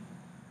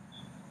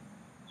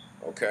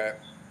 Okay?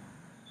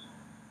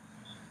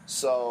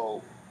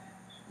 So,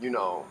 you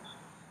know,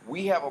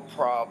 we have a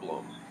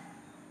problem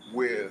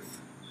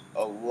with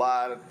a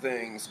lot of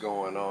things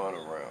going on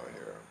around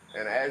here.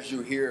 And as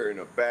you hear in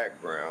the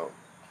background,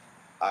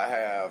 I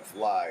have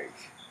like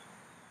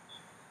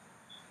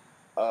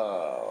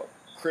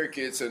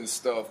crickets and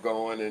stuff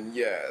going. And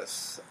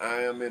yes,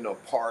 I am in a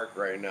park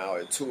right now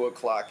at 2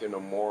 o'clock in the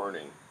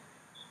morning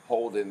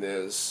holding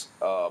this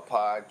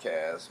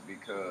podcast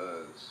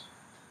because,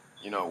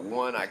 you know,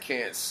 one, I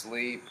can't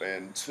sleep,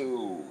 and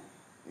two,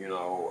 you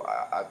know,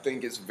 I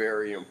think it's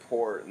very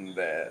important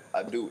that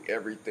I do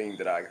everything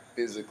that I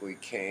physically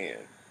can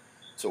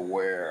to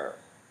where,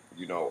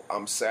 you know,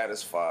 I'm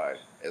satisfied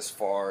as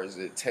far as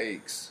it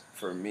takes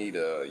for me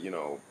to, you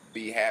know,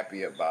 be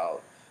happy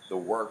about the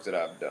work that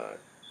I've done.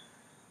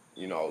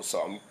 You know,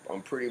 so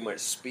I'm pretty much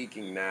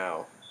speaking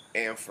now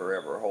and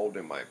forever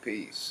holding my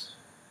peace.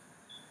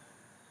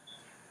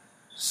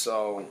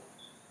 So,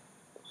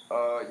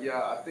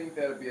 yeah, I think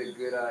that'd be a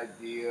good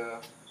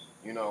idea.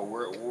 You know,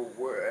 we're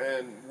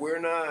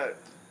not,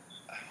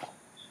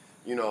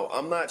 you know,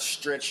 I'm not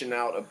stretching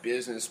out a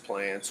business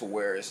plan to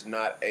where it's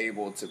not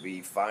able to be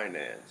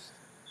financed.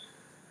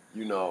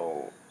 You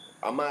know,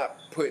 I'm not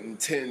putting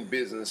 10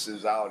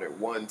 businesses out at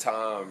one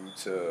time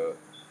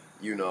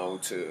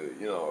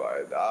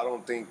I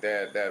don't think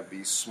that that'd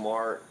be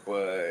smart,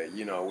 but,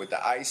 you know, with the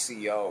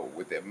ICO,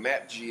 with the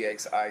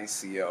MapGX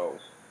ICO,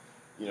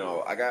 you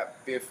know, I got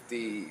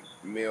 50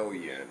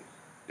 million.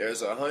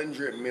 There's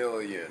 100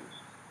 million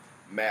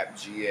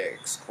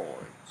MapGX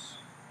coins.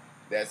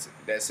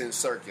 That's in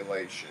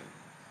circulation.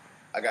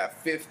 I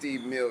got 50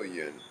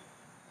 million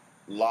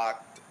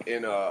locked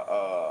in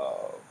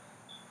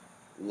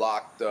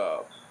locked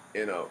up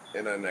in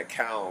an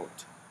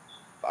account.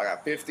 I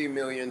got 50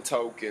 million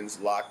tokens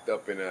locked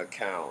up in an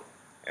account,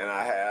 and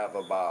I have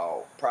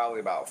probably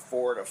about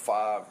 4 to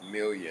 5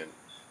 million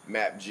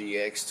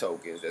MapGX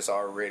tokens that's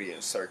already in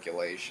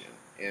circulation.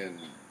 And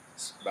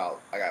I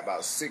got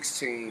about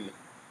 16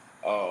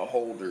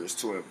 holders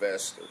to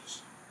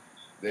investors.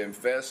 The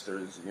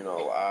investors, you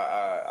know,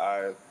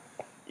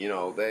 you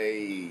know,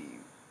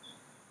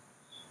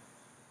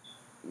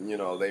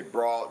 they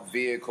brought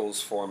vehicles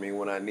for me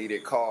when I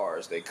needed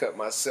cars. They cut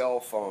my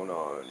cell phone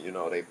on. You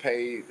know, they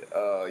paid.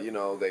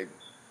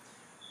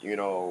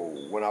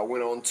 When I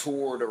went on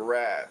tour to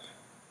rap,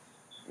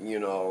 you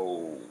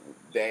know,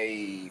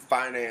 they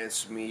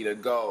financed me to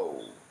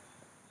go.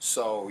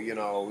 So, you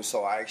know,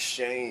 so I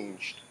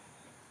exchanged,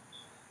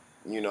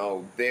 you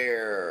know,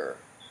 their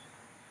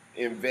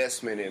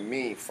investment in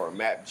me for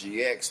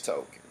MapGX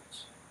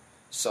tokens.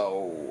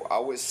 So I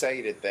would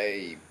say that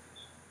they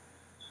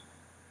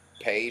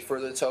paid for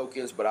the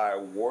tokens, but I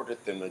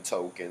awarded them the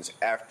tokens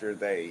after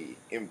they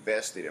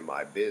invested in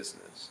my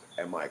business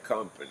and my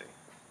company.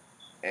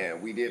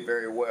 And we did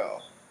very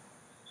well.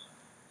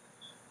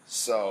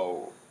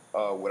 So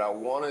what I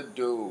want to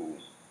do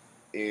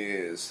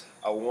is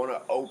I want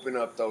to open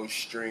up those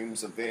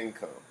streams of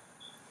income.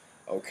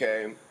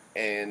 Okay?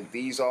 And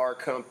these are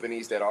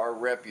companies that are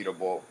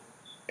reputable,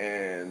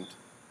 and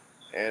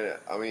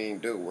I mean,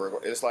 dude,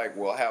 it's like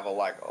we'll have a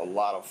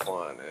lot of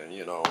fun, and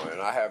you know,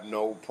 and I have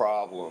no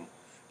problem,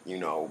 you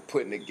know,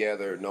 putting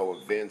together no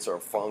events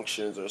or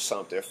functions or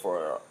something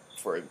for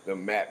the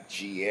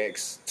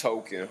MapGX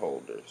token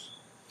holders,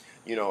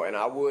 you know, and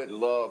I would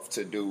love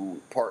to do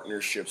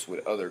partnerships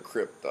with other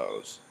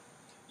cryptos.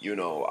 You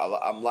know,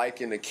 I'm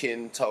liking the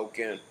Kin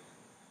token.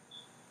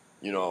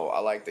 You know, I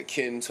like the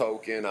Kin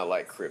token. I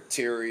like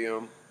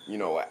Crypterium. You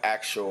know, an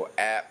actual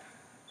app.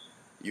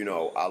 You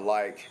know, I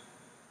like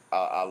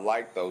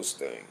those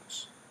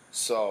things.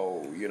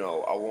 So, you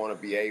know, I want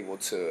to be able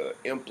to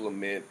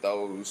implement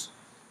those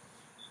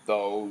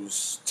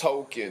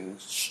token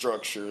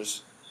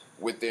structures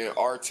within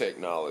our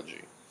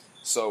technology.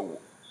 So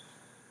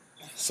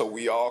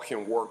we all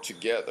can work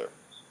together.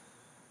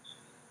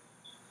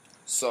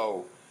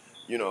 So,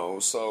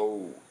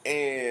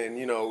 and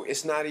you know,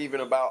 it's not even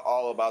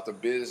all about the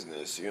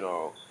business, you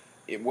know.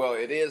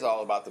 It is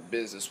all about the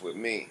business with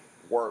me.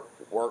 Work,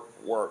 work,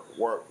 work,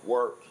 work,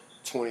 work.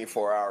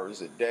 24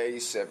 hours a day,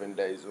 7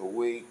 days a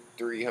week,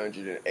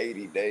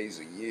 380 days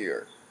a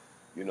year.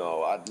 You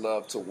know, I'd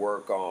love to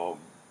work on,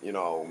 you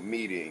know,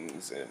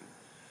 meetings and,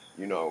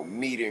 you know,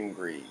 meet and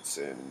greets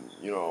and,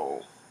 you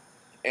know,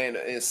 And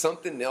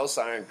something else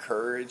I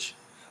encourage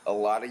a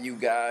lot of you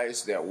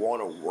guys that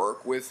want to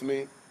work with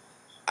me,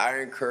 I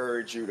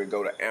encourage you to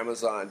go to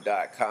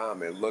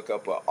Amazon.com and look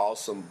up an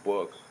awesome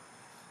book,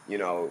 you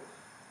know,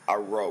 I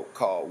wrote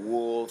called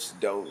Wolves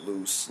Don't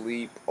Lose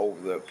Sleep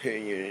Over the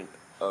Opinion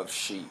of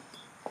Sheep.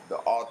 The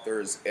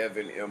author is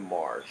Evan M.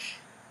 Marsh.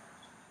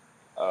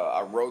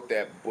 I wrote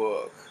that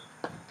book,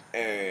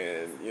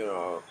 and, you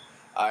know,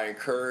 I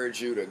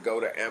encourage you to go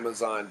to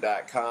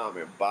Amazon.com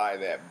and buy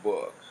that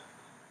book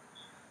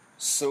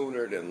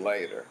sooner than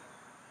later.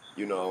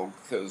 You know,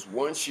 because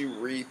once you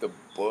read the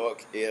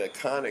book, it'll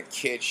kind of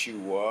catch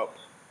you up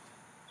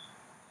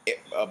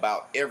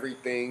about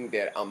everything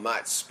that I'm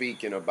not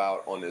speaking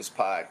about on this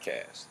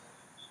podcast.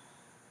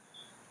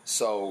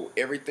 So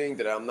everything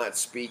that I'm not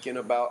speaking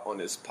about on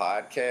this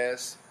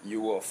podcast, you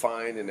will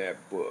find in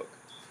that book.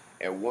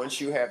 And once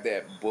you have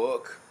that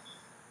book,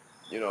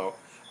 you know,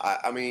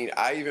 I mean,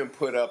 I even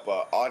put up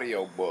an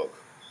audio book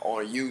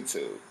on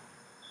YouTube,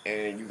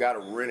 and you got to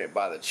rent it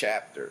by the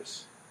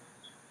chapters.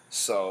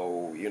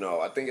 So, you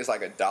know, I think it's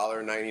like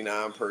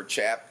 $1.99 per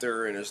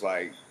chapter, and it's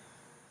like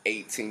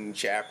 18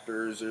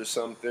 chapters or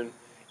something.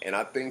 And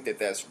I think that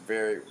that's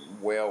very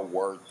well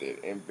worth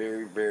it and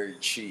very, very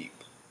cheap.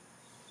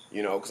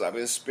 You know, because I've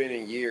been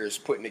spending years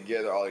putting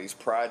together all these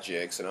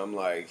projects, and I'm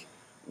like,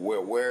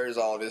 where is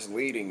all this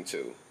leading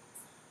to?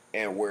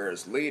 And where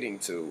it's leading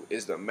to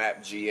is the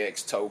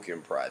MapGX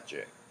token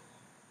project,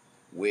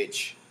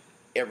 which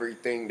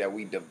everything that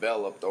we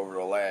developed over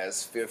the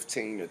last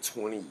 15 to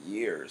 20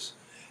 years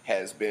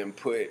has been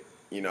put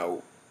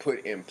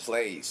in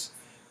place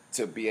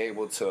to be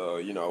able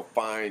to, you know,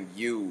 find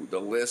you, the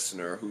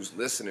listener who's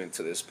listening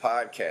to this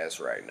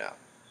podcast right now.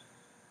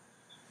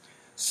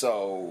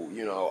 So,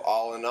 you know,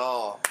 all in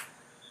all,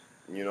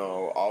 you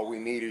know, all we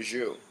need is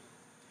you.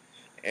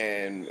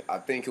 And I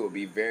think it would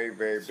be very,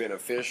 very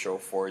beneficial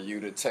for you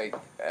to take,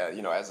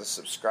 you know, as a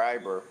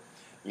subscriber,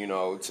 you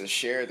know, to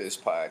share this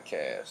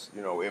podcast.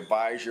 You know,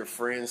 advise your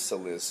friends to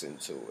listen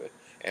to it.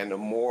 And the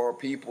more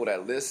people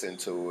that listen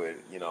to it,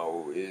 you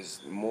know,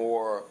 is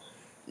more,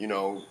 you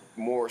know,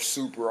 more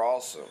super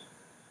awesome.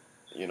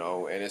 You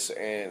know,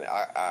 and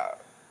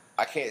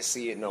I can't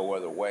see it no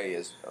other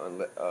way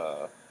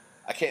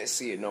I can't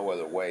see it no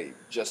other way,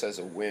 just as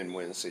a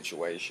win-win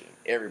situation.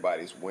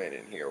 Everybody's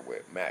winning here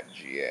with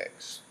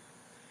MapGX.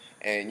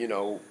 And, you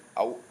know,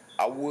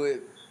 I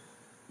would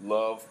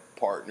love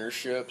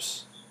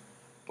partnerships,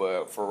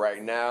 but for right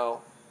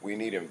now, we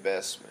need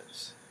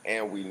investments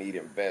and we need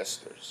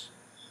investors,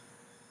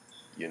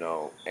 you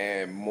know,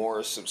 and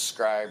more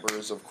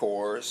subscribers, of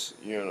course,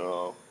 you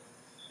know,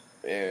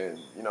 and,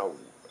 you know,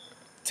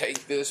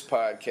 take this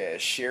podcast,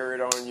 share it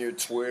on your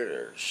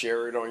Twitter,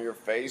 share it on your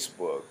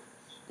Facebook.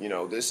 You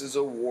know, this is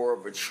a war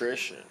of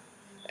attrition.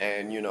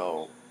 And, you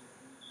know,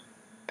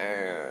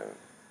 and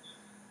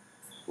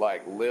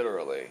like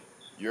literally,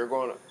 you're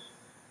gonna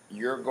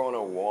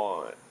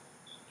want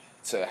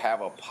to have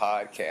a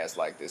podcast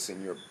like this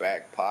in your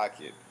back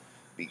pocket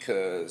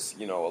because,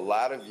 you know, a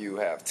lot of you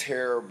have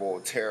terrible,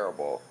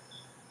 terrible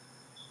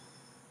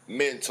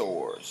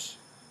mentors.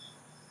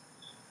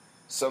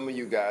 Some of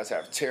you guys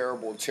have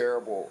terrible,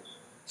 terrible,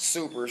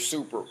 super,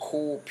 super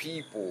cool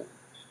people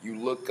you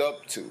look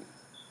up to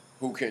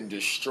who can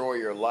destroy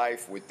your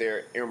life with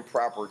their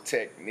improper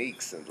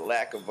techniques and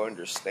lack of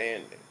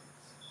understanding.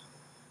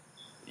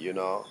 You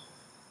know?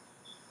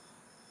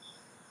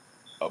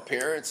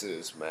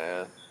 Appearances,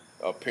 man.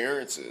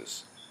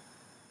 Appearances.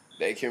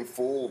 They can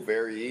fool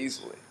very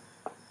easily.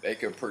 They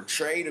can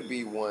portray to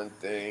be one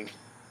thing,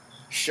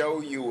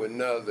 show you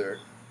another,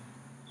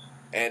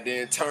 and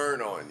then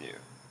turn on you.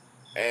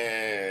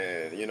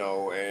 And, you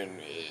know, and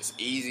it's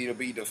easy to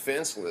be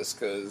defenseless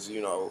because,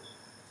 you know,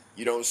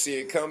 you don't see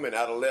it coming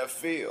out of left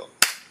field.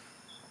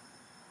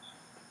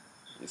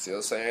 You see what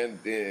I'm saying?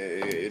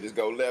 It just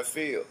go left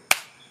field.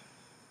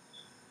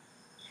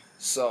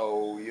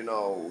 So, you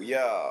know,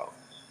 yeah,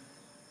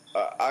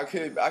 I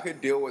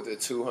could deal with the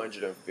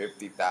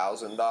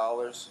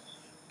 $250,000,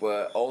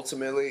 but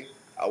ultimately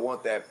I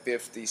want that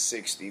 50,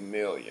 60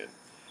 million.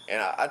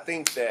 And I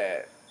think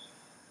that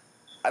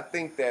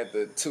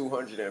the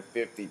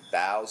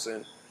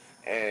 250,000,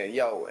 and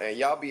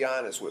y'all be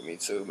honest with me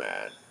too,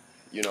 man.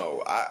 You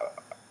know,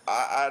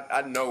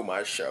 I know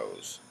my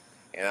shows,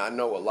 and I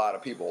know a lot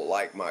of people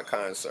like my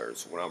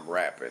concerts when I'm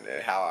rapping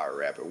and how I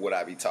rap and what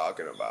I be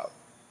talking about.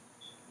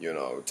 You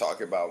know,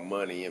 talking about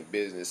money and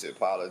business and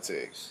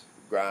politics,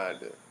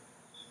 grinding.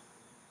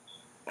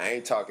 I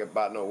ain't talking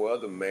about no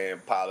other man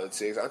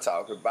politics. I'm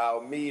talking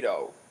about me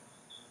though.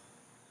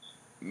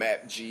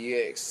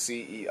 MapGX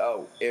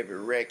CEO, every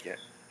reckon.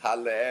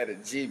 Holla at a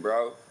G,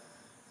 bro.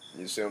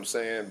 You see what I'm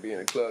saying? Be in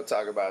the club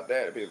talking about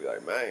that, and people be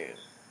like, man,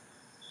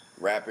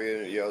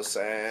 rapping, you know what I'm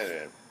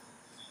saying? And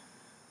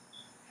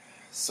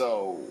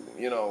so,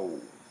 you know,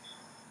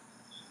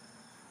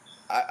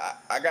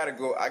 I gotta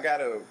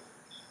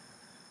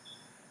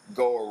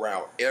go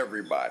around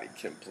everybody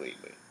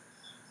completely.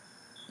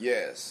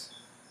 Yes.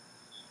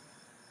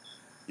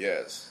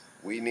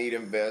 We need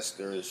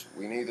investors.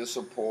 We need the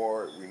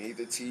support. We need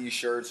the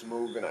T-shirts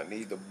moving. I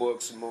need the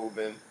books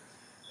moving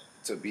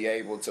to be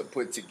able to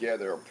put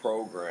together a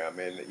program.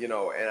 And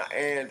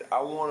and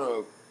I want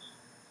to,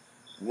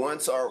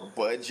 once our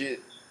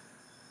budget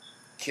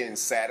can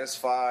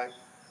satisfy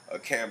a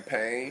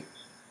campaign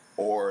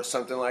or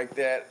something like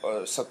that,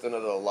 or something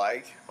of the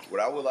like, what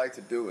I would like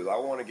to do is I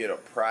want to get a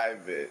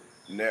private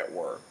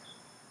network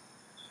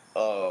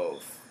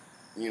of,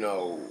 you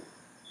know,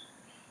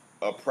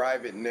 a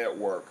private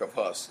network of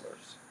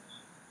hustlers.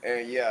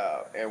 And yeah,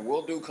 and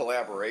we'll do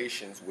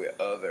collaborations with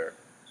other,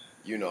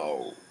 you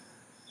know,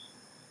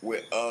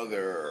 with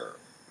other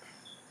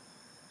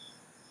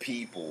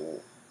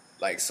people,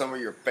 like some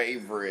of your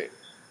favorite,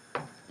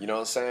 you know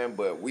what I'm saying?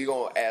 But we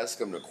gonna ask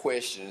them the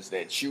questions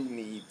that you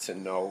need to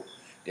know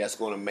that's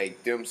gonna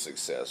make them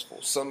successful.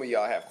 Some of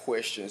y'all have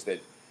questions that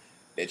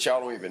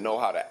y'all don't even know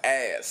how to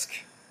ask.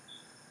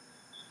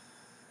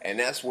 And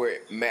that's where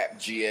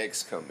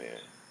MapGX come in.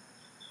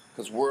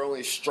 Because we're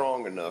only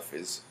strong enough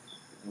as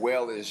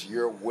well as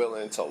you're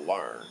willing to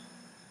learn.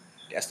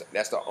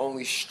 That's the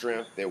only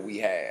strength that we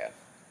have,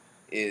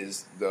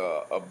 is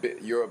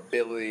your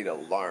ability to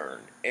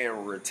learn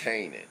and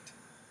retain it.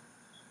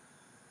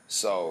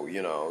 So,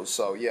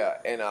 yeah,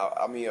 and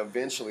I mean,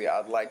 eventually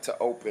I'd like to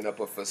open up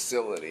a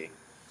facility,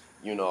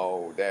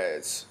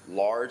 that's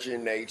large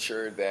in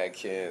nature, that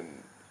can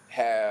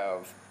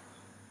have,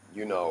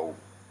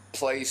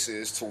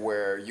 places to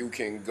where you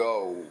can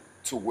go,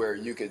 to where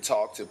you can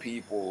talk to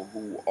people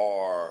who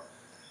are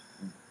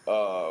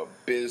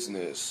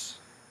business,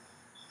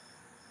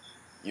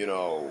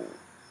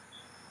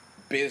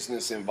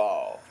 business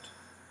involved,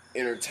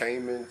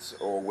 entertainment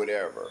or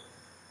whatever.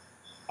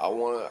 I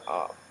want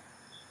to.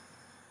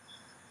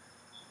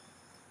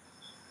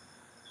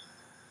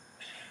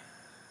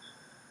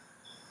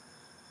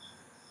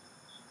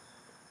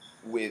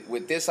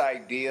 With this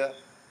idea,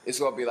 it's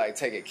gonna be like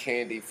taking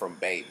candy from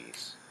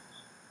babies,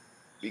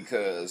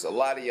 because a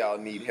lot of y'all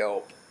need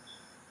help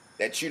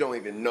that you don't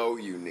even know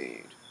you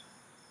need.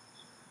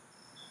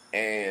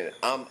 And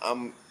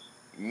I'm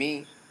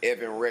me,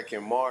 Evan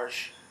Reckon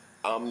Marsh.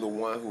 I'm the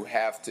one who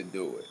have to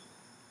do it,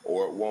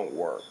 or it won't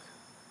work.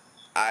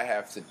 I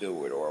have to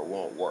do it, or it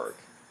won't work.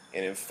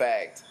 And in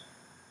fact,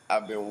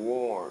 I've been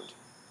warned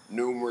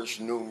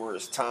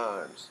numerous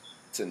times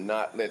to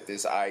not let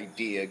this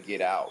idea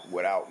get out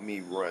without me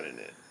running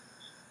it.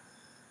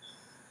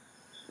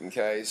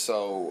 Okay,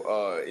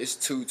 so it's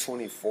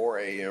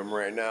 2:24 a.m.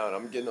 right now, and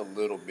I'm getting a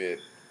little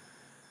bit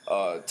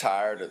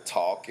tired of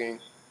talking.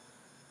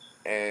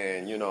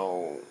 And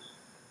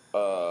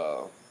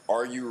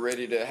are you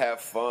ready to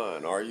have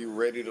fun? Are you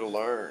ready to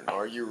learn?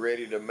 Are you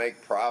ready to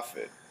make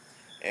profit?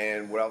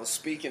 And what I was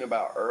speaking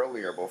about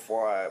earlier,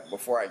 before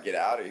I get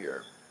out of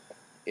here,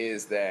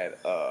 is that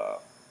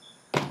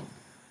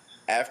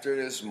after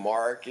this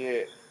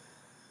market,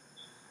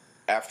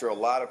 after a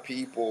lot of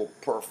people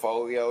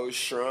portfolios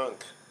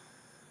shrunk,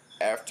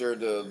 after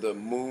the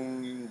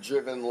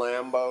moon-driven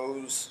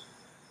Lambos,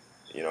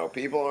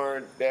 people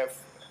aren't that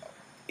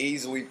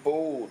easily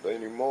fooled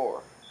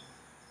anymore.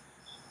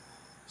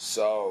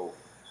 So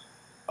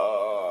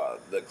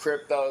the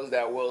cryptos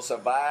that will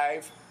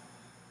survive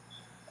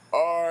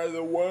are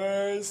the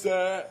ones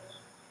that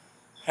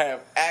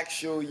have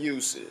actual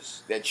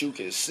uses that you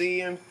can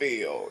see and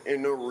feel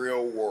in the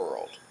real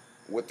world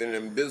with an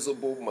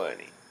invisible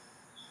money.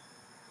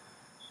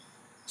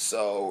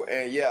 So,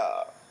 and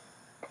yeah,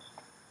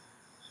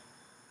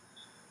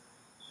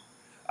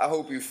 I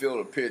hope you feel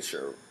the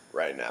picture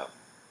right now.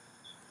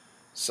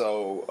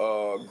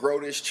 So, grow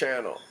this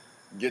channel,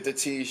 get the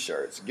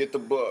T-shirts, get the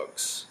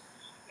books,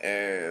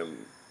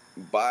 and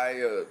buy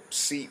a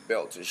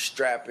seatbelt to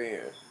strap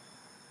in.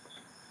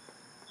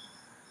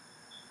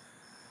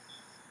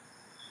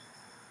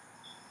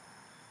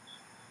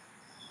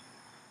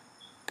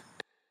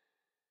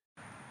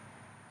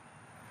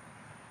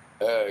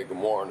 Hey, good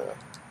morning.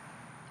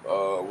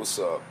 What's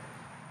up?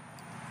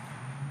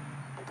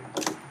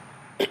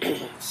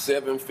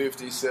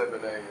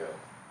 7:57 a.m.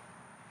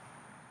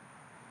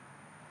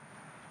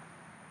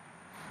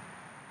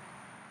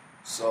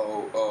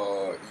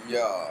 So,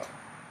 yeah.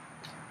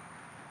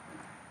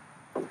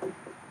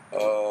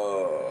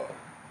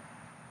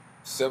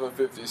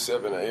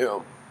 7:57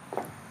 a.m.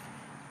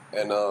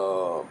 And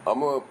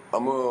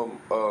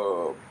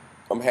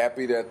I'm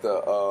happy that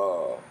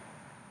the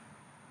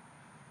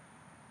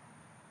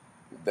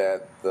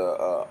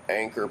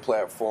Anchor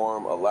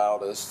platform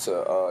allowed us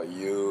to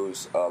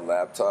use a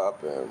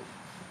laptop and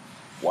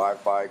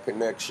Wi-Fi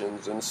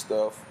connections and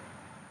stuff.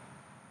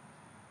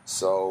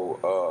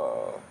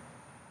 So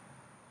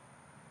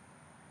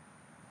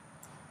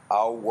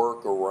I'll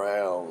work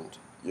around,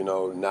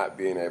 not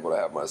being able to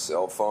have my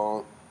cell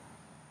phone.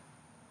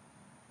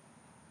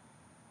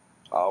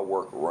 I'll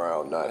work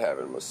around not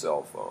having my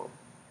cell phone.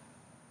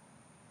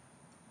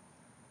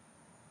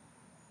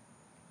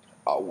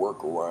 I'll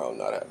work around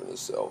not having a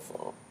cell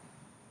phone.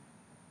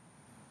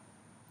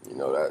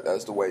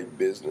 That's the way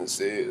business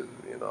is,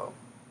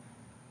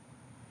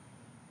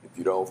 If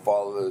you don't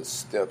follow the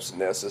steps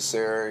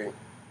necessary,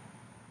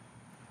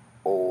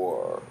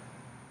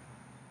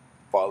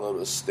 follow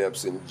the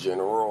steps in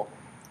general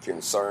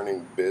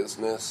concerning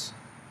business.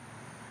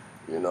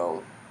 You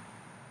know,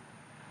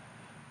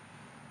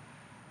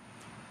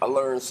 I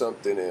learned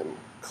something in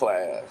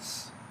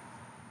class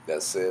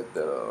that said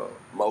that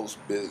most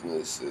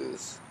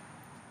businesses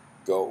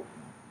go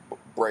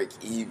break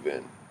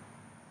even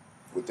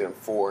within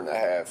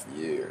 4.5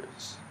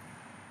 years.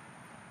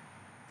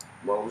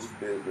 Most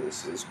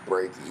businesses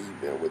break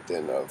even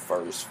within the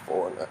first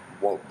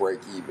won't break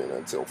even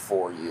until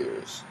 4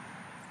 years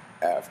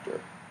after.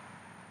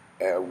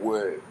 And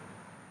what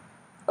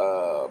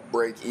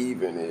break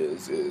even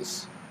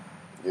is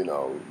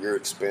your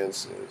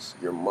expenses,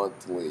 your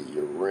monthly,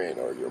 your rent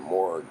or your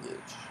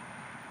mortgage,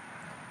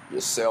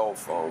 your cell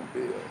phone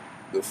bill,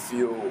 the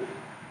fuel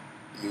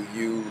you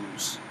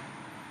use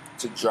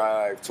to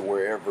drive to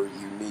wherever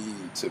you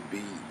need to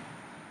be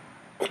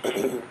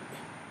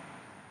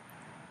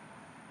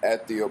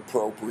at the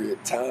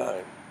appropriate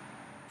time.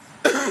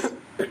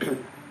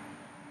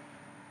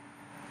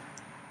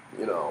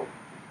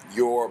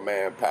 Your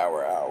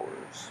manpower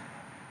hours.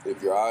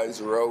 If your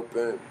eyes are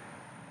open,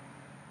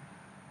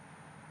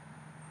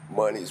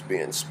 money's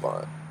being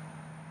spent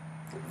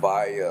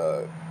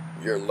via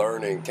your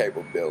learning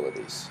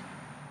capabilities,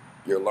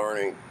 your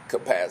learning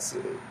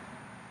capacity.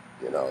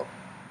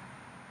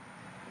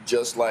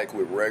 Just like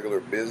with regular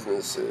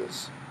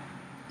businesses,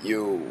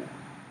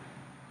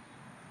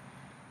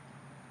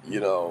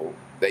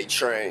 they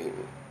train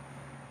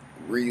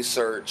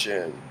research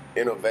and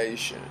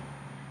innovation,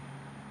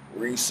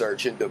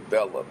 research and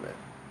development.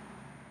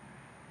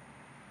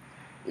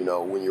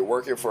 When you're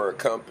working for a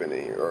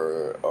company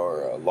or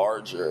a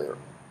larger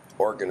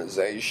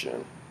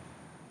organization,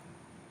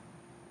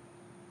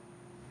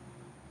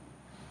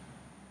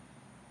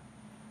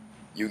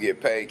 you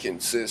get paid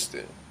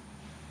consistent.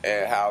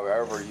 And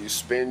however you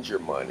spend your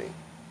money.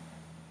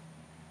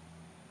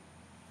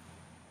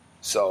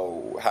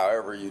 So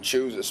however you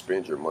choose to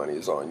spend your money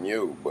is on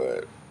you,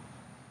 but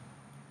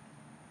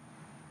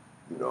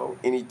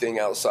anything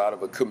outside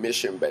of a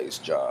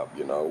commission-based job,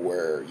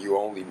 where you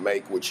only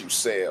make what you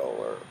sell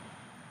or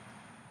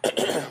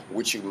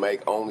what you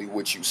make only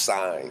what you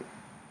sign,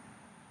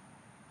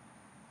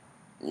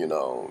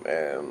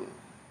 and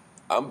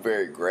I'm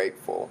very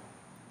grateful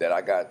that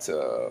I got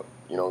to,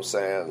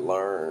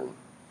 learn,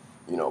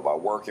 by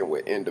working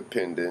with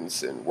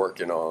independents and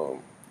working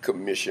on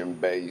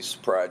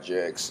commission-based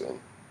projects and,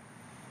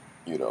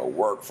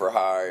 work for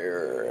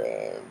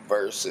hire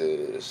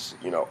versus,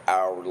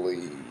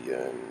 hourly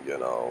and,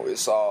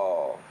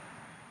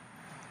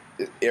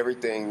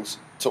 everything's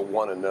to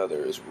one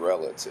another is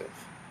relative.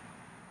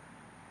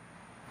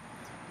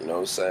 You know what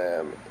I'm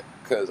saying?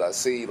 Because I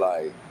see,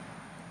 like,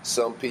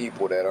 some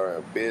people that are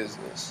in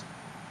business,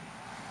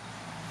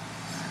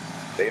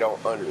 they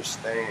don't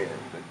understand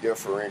the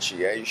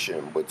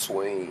differentiation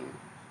between,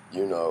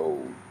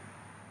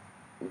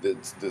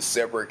 the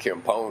separate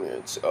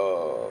components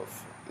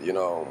of,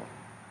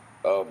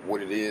 of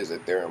what it is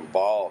that they're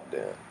involved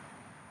in.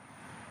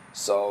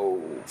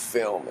 So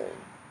filming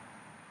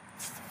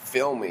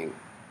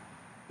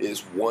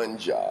is one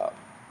job.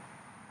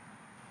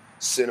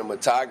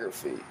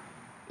 Cinematography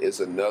is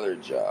another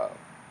job.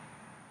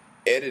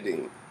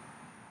 Editing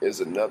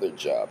is another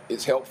job.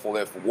 It's helpful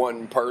if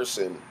one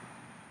person,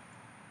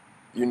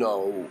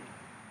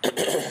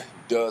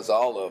 does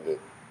all of it.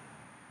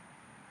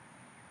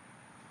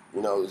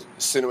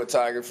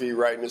 Cinematography,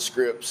 writing the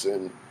scripts,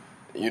 and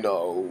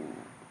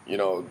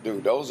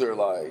dude, those are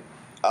like,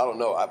 I don't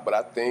know, but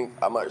I think,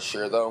 I'm not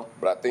sure though,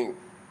 but I think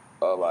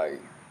I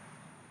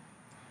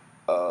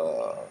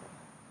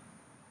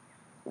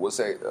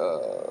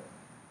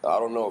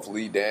don't know if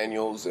Lee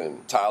Daniels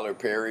and Tyler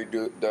Perry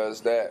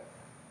does that,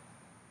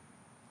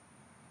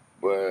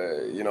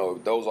 but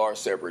those are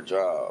separate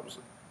jobs.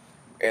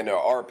 And there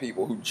are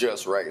people who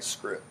just write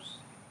scripts.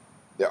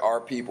 There are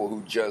people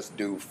who just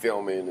do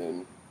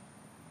filming,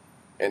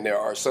 and there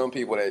are some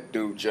people that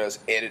do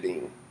just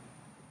editing.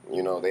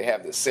 They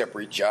have the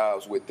separate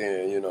jobs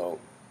within,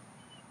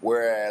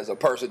 whereas a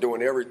person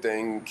doing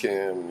everything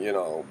can,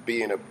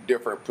 be in a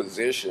different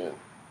position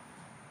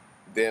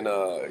than,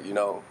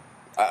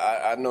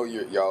 I know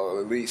y'all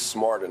at least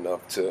smart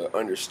enough to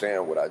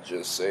understand what I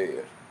just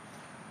said.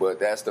 But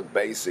that's the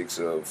basics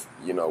of,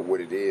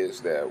 what it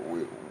is that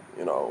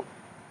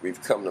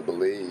we've come to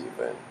believe.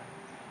 And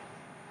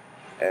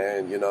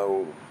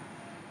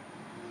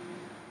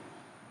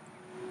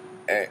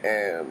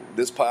and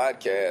this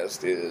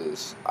podcast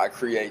is, I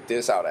create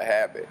this out of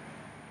habit.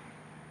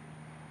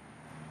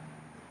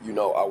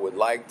 I would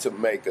like to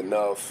make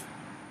enough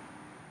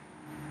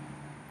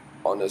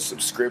on the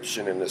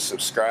subscription and the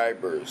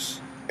subscribers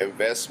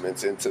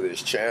investments into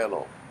this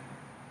channel.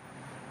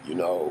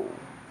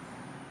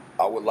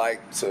 I would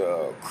like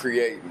to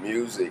create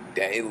music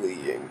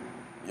daily and,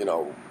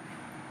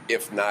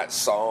 if not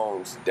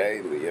songs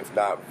daily, if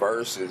not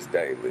verses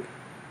daily.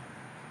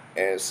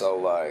 And so,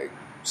 like,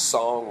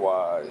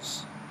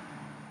 song-wise,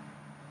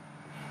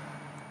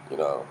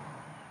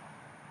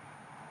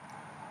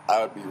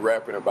 I would be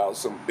rapping about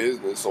some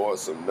business or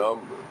some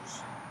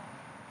numbers.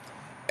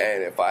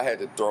 And if I had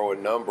to throw a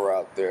number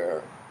out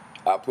there,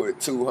 I put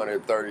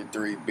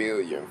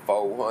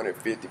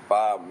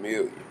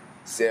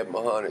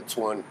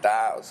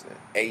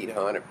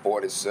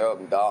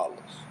 233,455,720,847 dollars.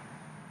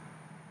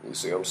 You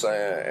see what I'm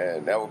saying?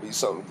 And that would be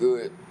something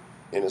good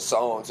in a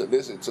song to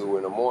listen to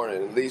in the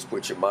morning. At least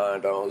put your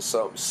mind on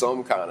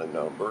some kind of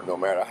number, no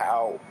matter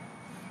how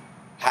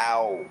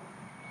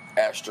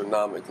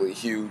astronomically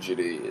huge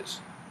it is.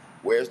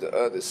 Where's the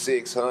other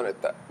 600?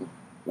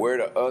 Where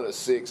the other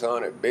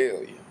 600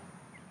 billion?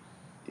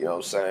 You know what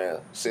I'm saying?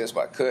 Since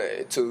I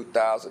cut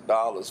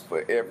 $2,000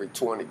 for every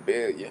 20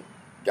 billion,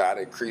 got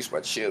to increase my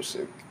chips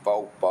at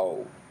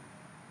fourfold.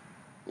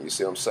 You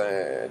see what I'm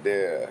saying?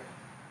 There,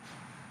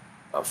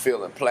 I'm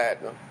feeling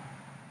platinum.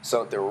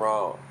 Something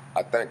wrong.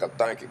 I think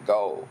it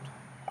gold.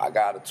 I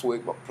got to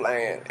tweak my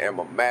plan and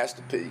my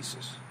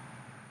masterpieces.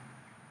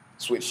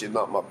 Switching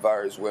up my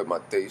verse with my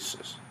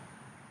thesis.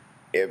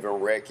 Evan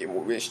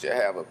Reckon wish to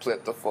have a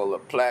plethora full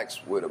of plaques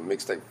with a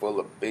mixtape full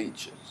of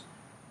beaches.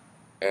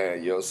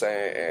 And you know what I'm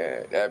saying?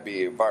 And that'd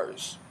be a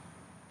verse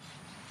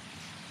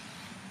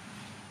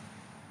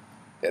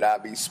that I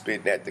be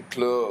spitting at the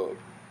club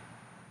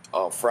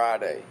on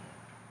Friday.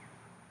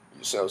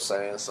 You see what I'm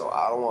saying? So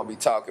I don't want to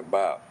be talking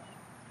about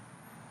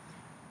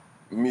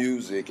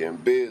music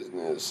and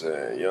business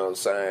and, you know what I'm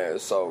saying?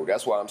 So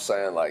that's why I'm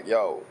saying, like,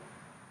 yo,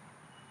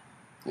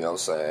 you know what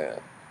I'm saying?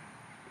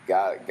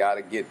 Got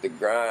to get the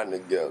grind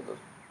together.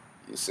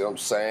 You see what I'm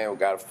saying? We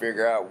got to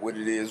figure out what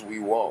it is we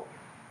want.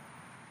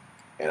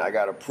 And I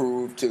got to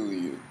prove to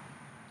you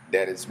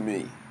that it's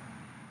me.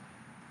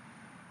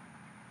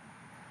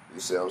 You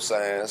see what I'm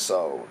saying?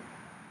 So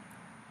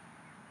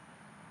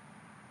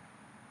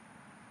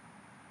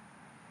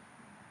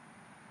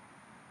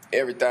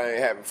everything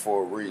happened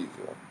for a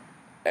reason.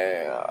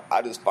 And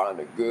I just find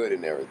the good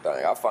in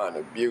everything. I find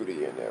the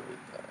beauty in everything.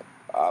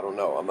 I don't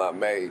know. I'm not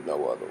made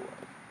no other way.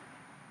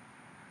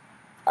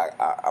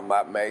 I'm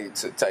not made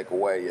to take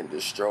away and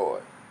destroy.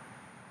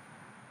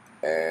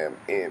 And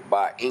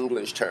by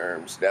English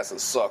terms, that's a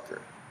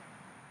sucker.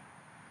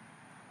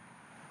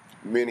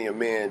 Many a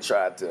men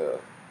try to,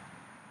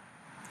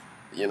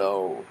 you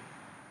know,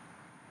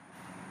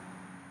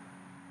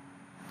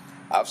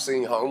 I've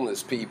seen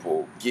homeless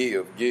people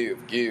give,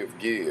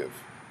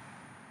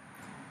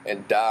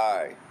 and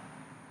die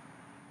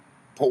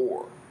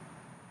poor.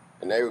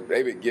 And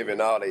they been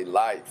giving all their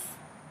life.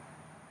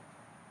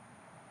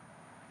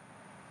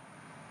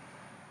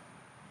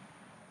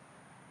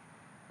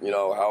 You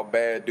know, how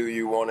bad do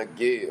you want to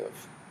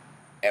give?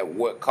 At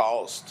what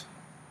cost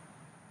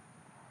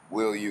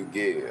will you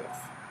give?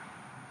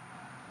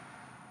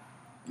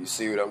 You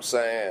see what I'm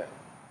saying?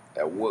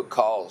 At what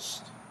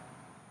cost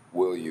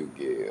will you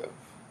give?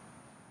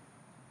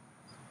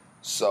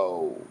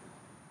 So,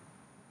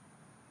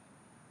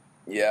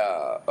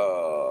 yeah,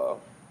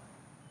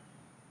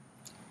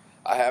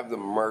 I have the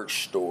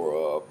merch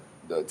store up,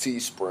 the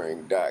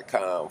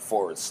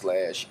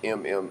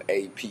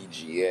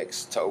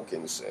teespring.com/MMAPGX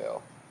token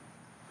sale.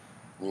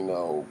 You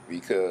know,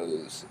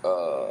 because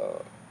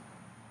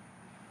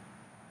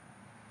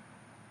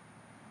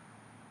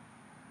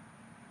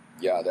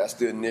yeah, that's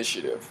the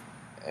initiative,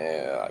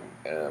 and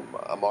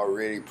I'm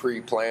already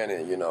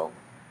pre-planning. You know,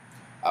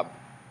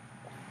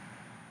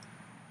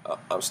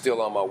 I'm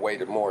still on my way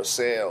to more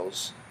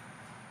sales,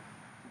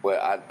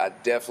 but I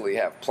definitely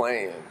have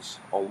plans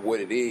on what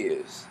it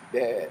is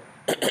that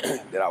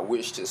that I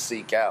wish to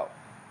seek out.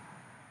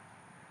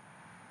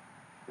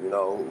 You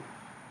know,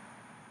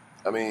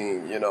 I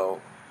mean, you know.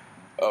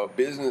 A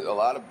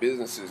lot of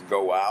businesses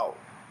go out,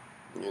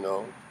 you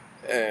know,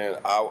 and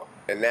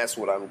that's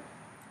what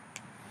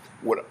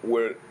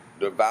the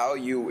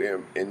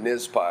value in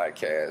this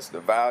podcast,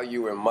 the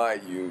value in my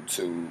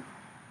YouTube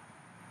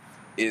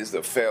is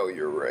the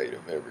failure rate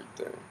of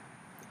everything.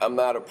 I'm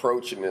not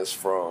approaching this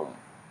from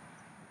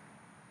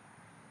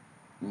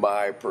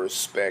my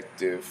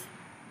perspective,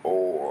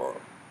 or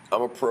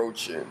I'm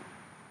approaching.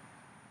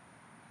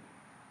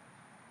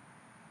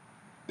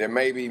 There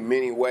may be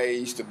many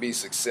ways to be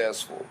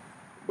successful,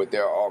 but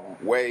there are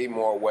way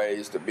more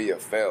ways to be a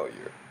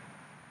failure.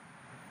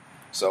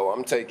 So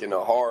I'm taking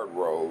a hard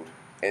road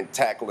and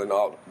tackling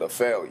all the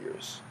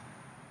failures.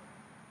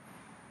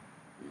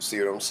 You see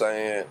what I'm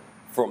saying?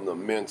 From the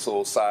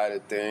mental side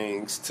of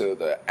things to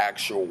the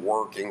actual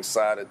working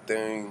side of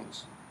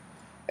things.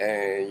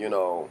 And, you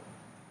know,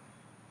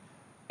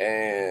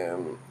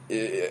 and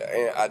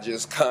I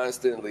just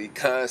constantly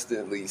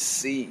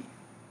see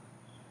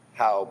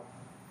how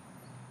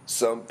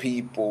some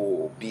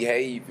people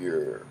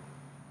behavior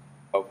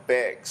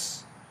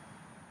affects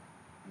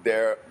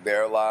their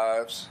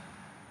lives,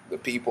 the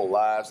people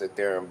lives that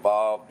they're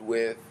involved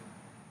with.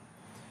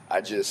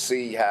 I just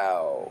see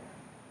how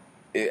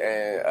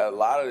and a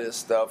lot of this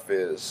stuff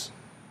is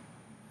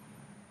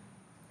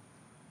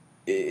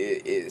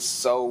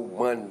so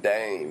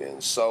mundane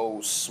and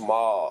so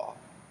small,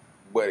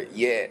 but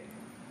yet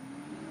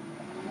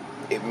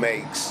it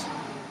makes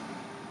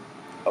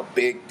a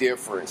big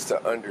difference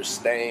to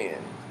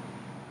understand.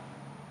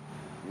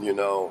 You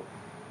know,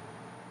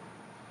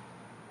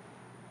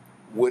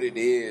 what it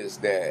is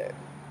that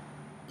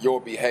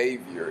your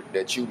behavior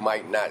that you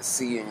might not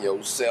see in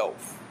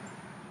yourself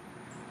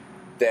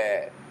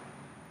that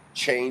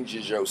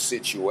changes your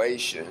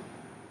situation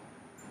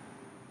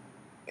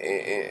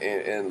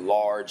in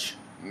large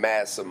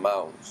mass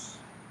amounts.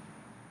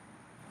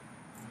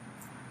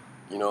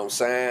 You know what I'm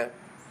saying?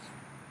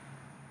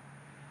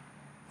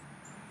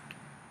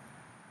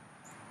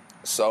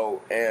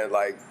 So, and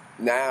like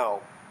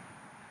now,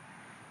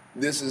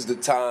 this is the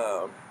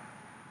time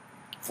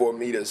for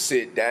me to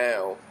sit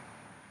down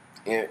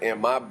in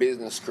my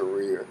business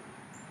career.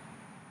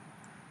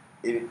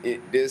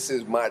 This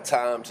is my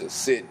time to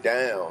sit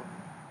down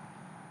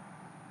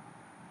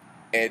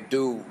and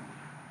do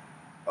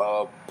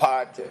a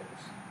podcast.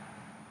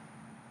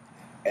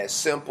 As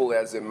simple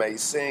as it may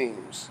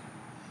seem,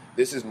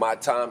 this is my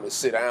time to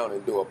sit down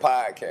and do a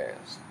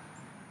podcast.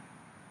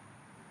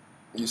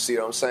 You see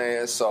what I'm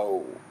saying?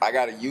 So I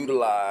got to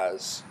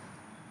utilize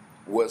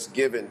what's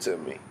given to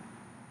me.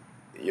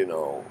 You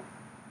know,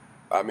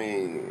 I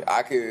mean,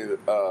 I could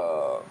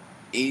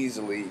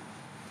easily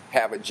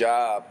have a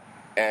job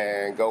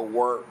and go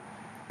work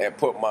and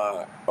put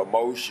my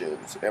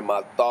emotions and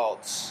my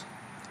thoughts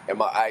and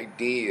my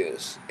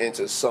ideas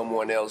into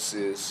someone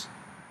else's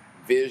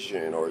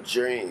vision or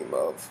dream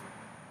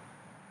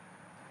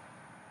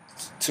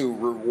to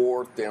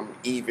reward them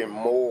even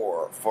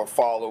more for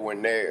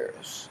following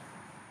theirs.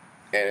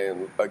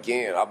 And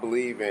again, I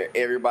believe in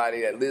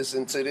everybody that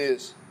listens to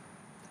this.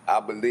 I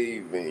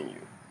believe in you.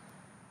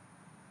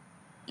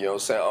 You know what I'm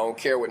saying? I don't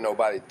care what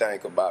nobody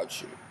think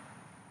about you.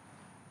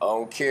 I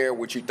don't care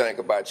what you think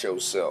about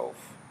yourself,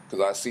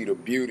 because I see the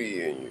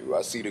beauty in you.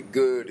 I see the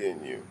good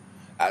in you.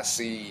 I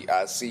see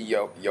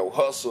your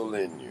hustle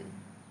in you.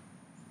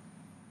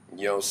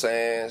 You know what I'm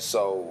saying?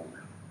 So,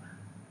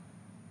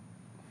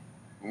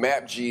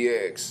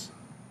 MapGX,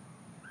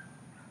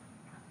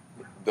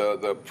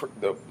 the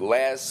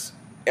last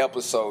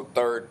episode,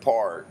 third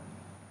part.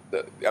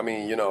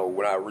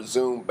 When I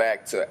resume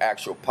back to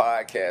actual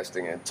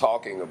podcasting and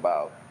talking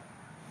about,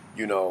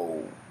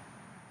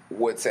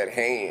 what's at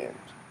hand,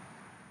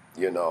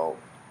 I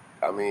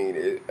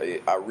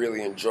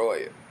really enjoy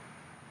it.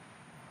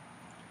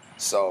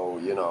 So,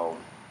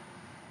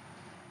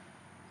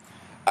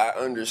 I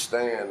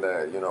understand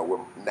that,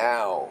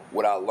 now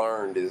what I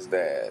learned is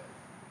that,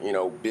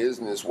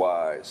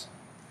 business-wise,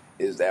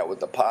 is that with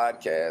the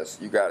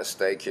podcast, you got to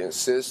stay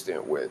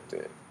consistent with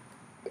it.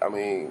 I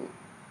mean,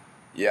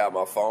 yeah,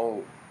 my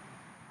phone,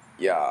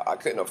 I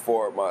couldn't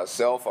afford my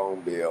cell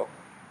phone bill.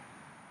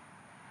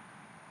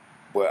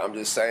 But I'm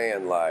just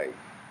saying, like,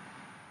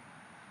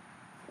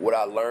 what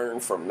I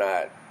learned from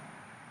not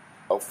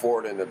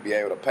affording to be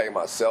able to pay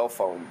my cell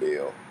phone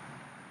bill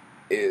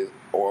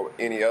or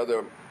any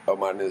other of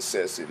my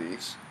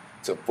necessities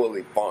to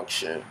fully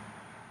function,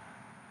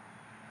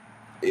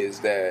 is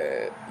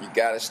that you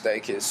got to stay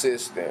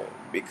consistent.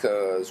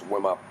 Because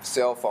when my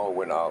cell phone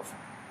went off,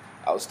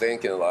 I was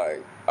thinking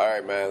like, all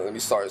right, man, I'm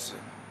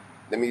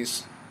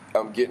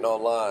getting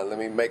online. Let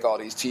me make all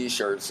these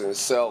T-shirts and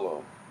sell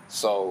them.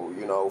 So,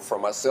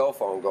 from my cell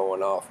phone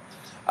going off,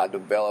 I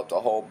developed a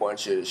whole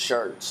bunch of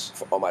shirts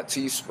on my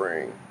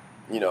Teespring,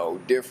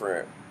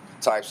 different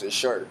types of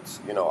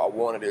shirts. I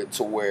wanted it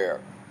to where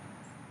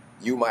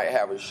you might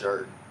have a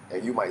shirt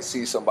and you might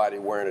see somebody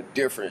wearing a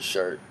different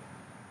shirt.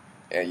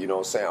 And you know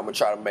what I'm saying? I'm going to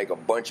try to make a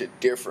bunch of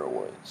different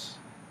ones.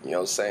 You know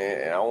what I'm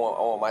saying? And I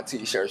want my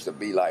T-shirts to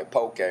be like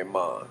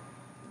Pokemon.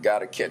 You got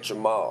to catch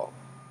them all.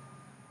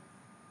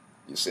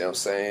 You see what I'm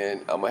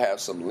saying? I'm going to have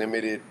some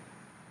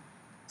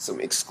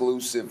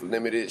exclusive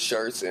limited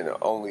shirts, and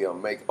I'll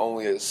make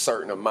only a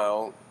certain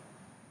amount.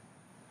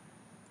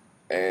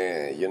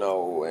 And,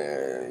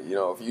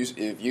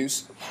 if you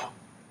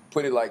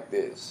put it like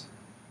this,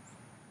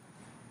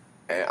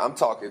 and I'm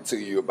talking to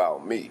you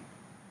about me.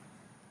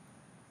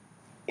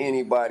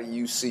 Anybody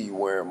you see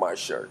wearing my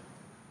shirt,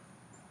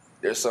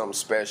 there's something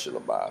special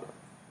about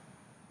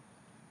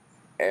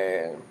it.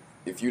 And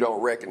if you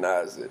don't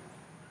recognize it,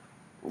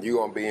 you're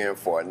going to be in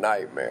for a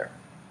nightmare.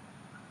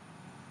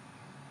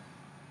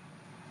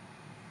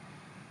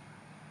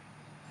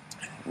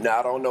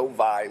 Not on no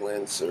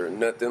violence or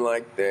nothing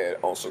like that,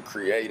 on some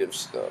creative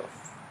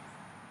stuff.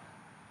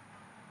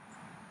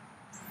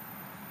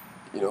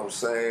 You know what I'm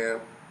saying?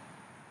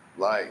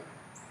 Like,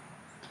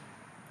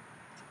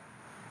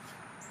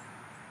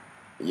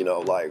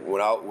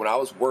 when I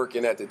was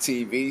working at the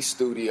TV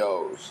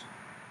studios,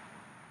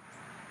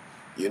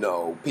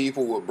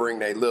 people would bring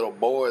their little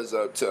boys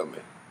up to me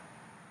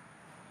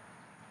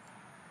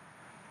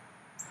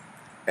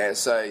and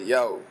say,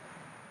 yo,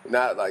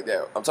 not like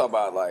that. I'm talking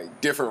about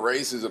like different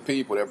races of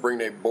people that bring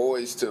their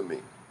boys to me.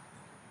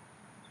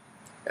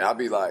 And I'll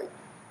be like,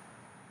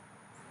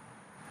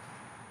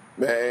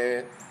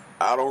 man,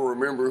 I don't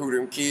remember who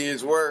them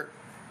kids were.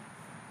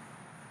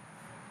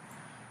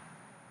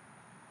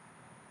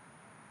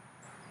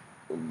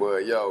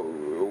 But,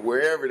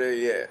 wherever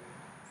they at,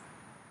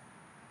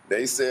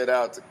 they set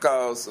out to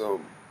cause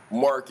some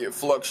market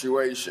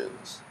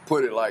fluctuations.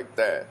 Put it like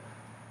that.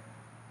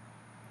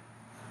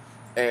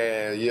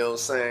 And you know what I'm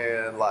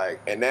saying?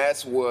 Like, and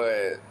that's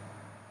what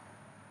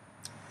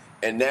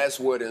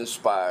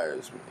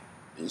inspires me.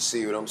 You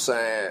see what I'm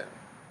saying?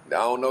 I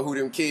don't know who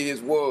them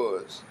kids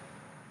was.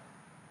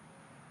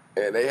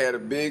 And they had a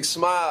big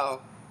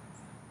smile.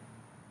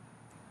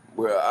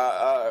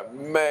 Well,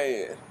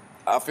 man,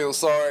 I feel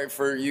sorry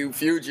for you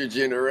future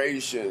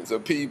generations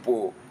of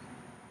people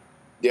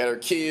that are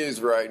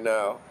kids right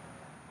now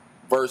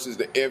versus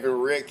the Evan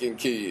Reckon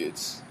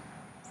kids.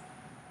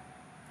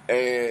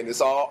 And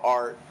it's all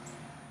art,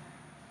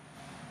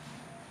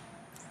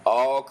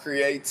 all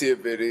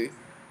creativity.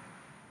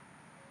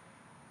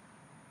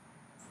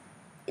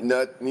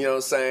 Nothing, you know what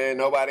I'm saying?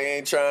 Nobody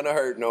ain't trying to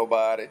hurt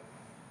nobody.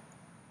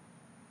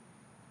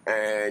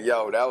 And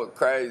yo, that was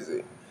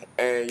crazy.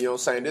 And you know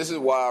what I'm saying? This is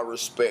why I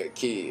respect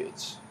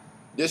kids.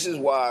 This is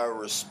why I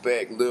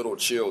respect little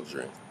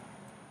children.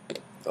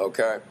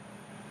 Okay?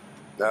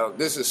 Now,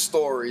 this is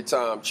story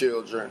time,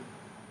 children.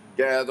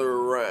 Gather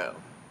around.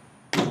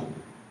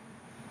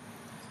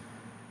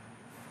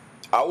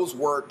 I was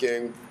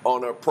working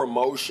on a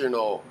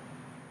promotional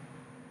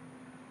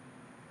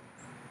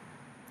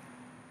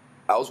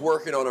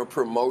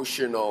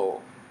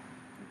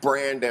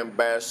brand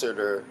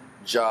ambassador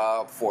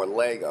job for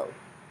Lego,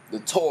 the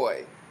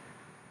toy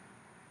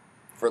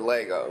for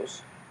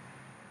Legos.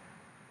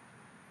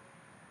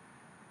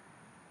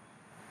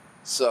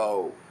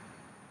 So,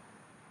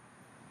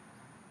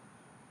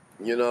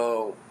 you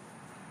know,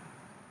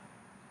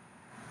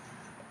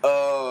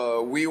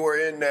 we were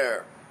in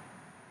there,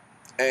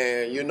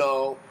 and you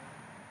know,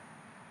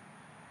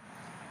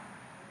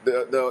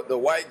 the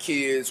white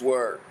kids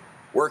were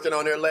working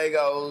on their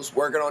Legos,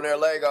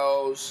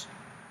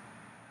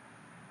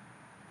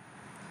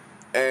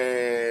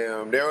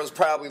 and there was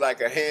probably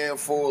like a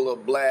handful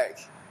of black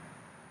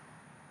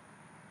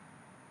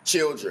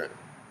children.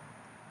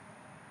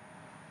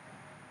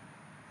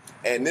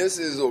 And this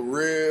is a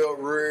real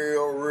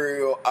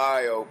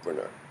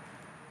eye-opener,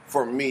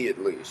 for me at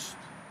least.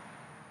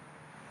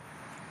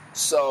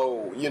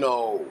 So, you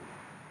know,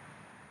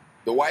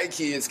 the white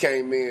kids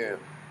came in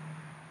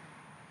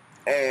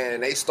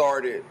and they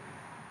started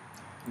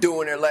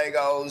doing their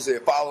Legos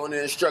and following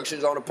the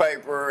instructions on the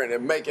paper and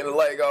then making the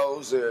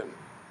Legos and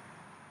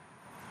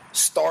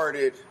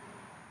started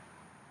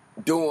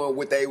doing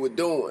what they were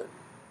doing.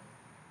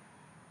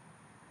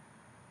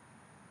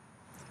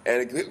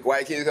 And the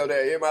white kids go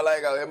there, hit my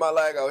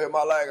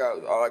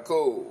Legos. All right,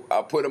 cool.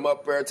 I put them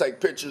up there, take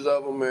pictures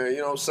of them, and you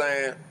know what I'm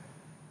saying?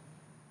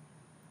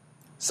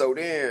 So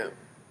then,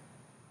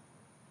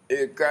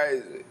 it's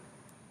crazy.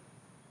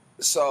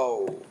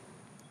 So,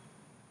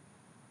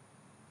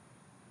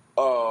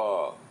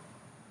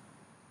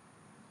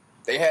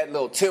 they had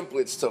little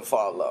templates to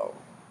follow.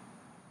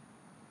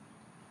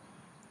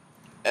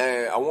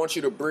 And I want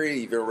you to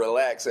breathe and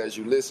relax as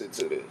you listen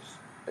to this.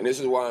 And this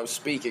is why I'm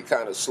speaking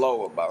kind of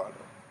slow about it.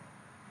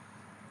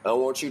 I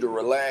want you to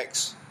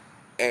relax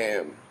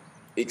and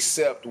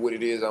accept what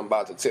it is I'm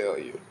about to tell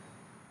you.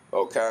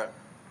 Okay?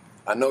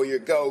 I know you're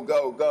go,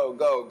 run,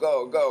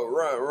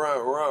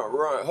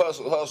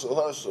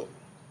 hustle.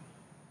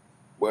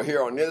 Well,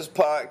 here on this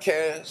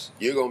podcast,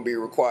 you're going to be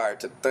required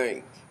to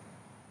think.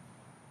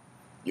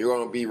 You're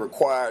going to be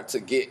required to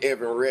get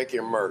Evan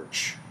Reckon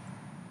merch.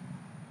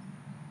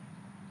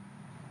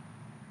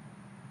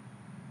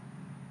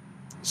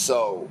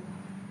 So,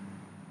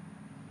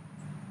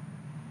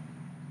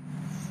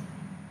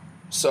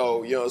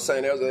 you know what I'm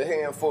saying? There was a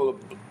handful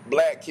of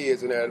black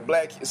kids in there.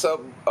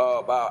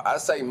 I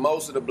say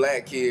most of the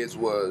black kids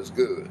was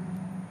good.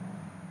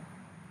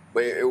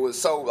 But it was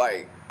so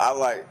I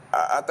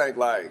think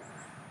like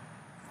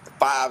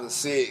 5 to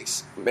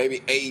 6,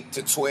 maybe 8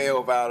 to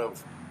 12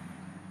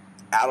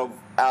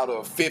 out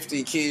of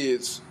 50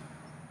 kids,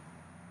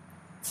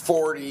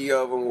 40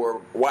 of them were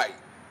white.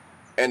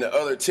 And the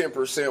other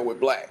 10% were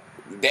black.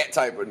 That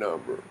type of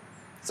number.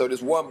 So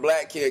this one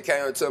black kid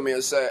came up to me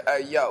and said,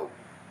 "Hey, yo."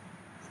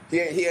 He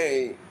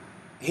ain't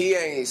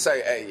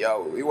say, "Hey,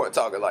 yo." He wasn't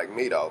talking like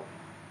me though.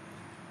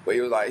 But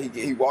he was like,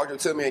 he walked up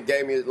to me and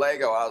gave me his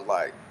Lego. I was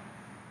like,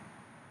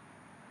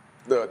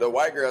 the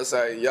white girl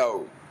say,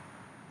 "Yo,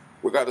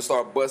 we got to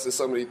start busting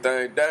some of these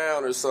things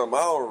down or something."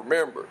 I don't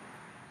remember.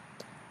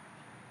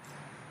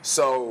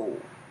 So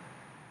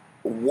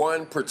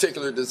one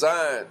particular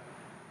design,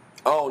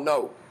 I don't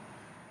know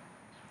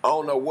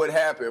what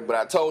happened, but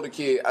I told the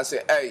kid, I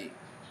said, "Hey,"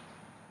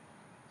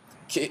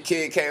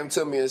 kid came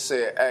to me and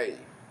said, "Hey,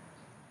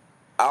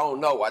 I don't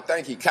know. I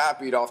think he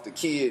copied off the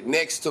kid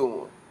next to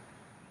him."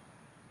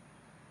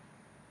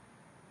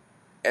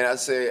 And I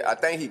said, "I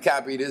think he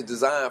copied his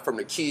design from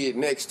the kid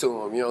next to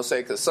him," you know what I'm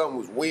saying? Because something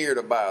was weird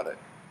about it.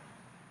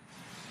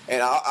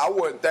 And I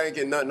wasn't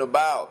thinking nothing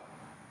about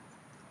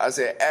it. I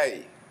said,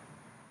 hey,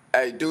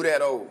 do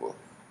that over.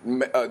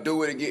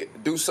 Do it again.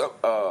 Do some.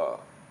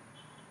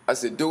 I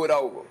said, do it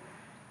over.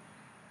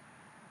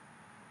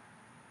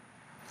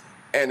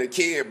 And the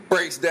kid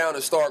breaks down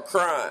and starts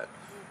crying.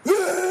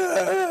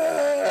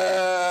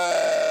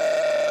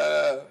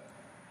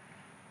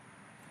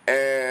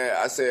 And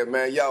I said,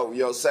 "Man,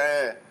 yo,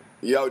 son,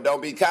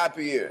 don't be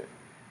copying.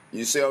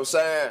 You see what I'm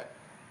saying?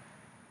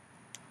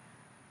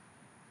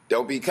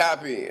 Don't be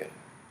copying.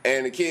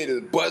 And the kid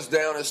just bust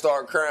down and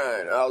start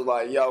crying. I was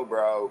like, yo,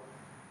 bro,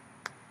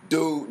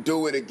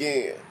 do it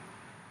again.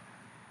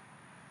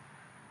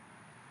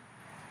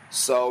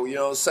 So, you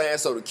know what I'm saying?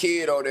 So the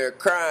kid over there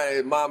crying,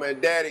 his mama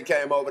and daddy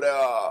came over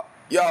there,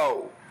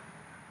 yo,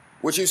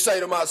 what you say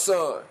to my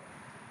son?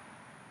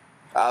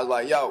 I was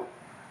like, yo,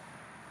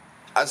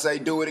 I say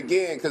do it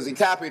again because he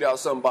copied off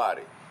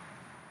somebody.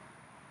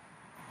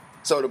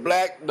 So the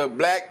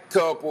black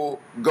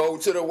couple go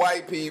to the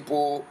white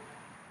people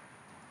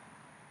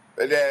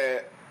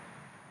that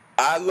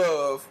I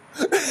love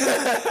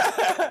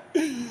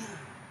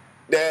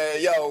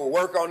that, yo,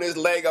 work on this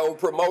Lego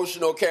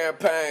promotional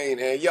campaign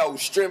and, yo,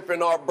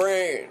 strengthen our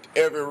brand.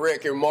 Evan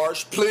Rick and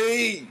Marsh,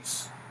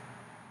 please.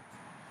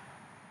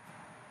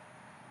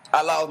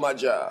 I lost my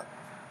job.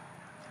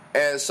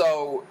 And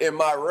so in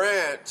my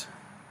rant,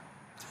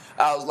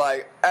 I was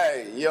like,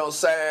 hey, you know what I'm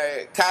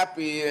saying?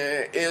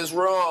 Copying is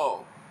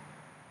wrong.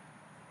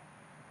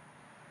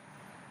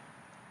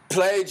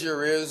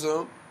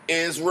 Plagiarism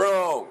is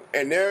wrong.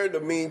 And they're in the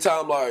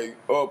meantime like,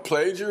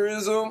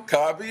 plagiarism?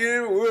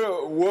 Copying?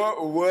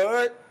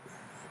 What?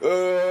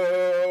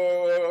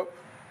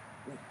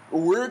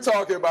 We're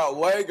talking about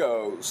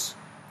Legos.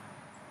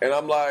 And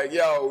I'm like,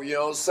 yo, you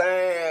know what I'm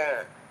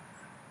saying?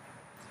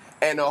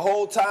 And the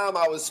whole time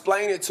I was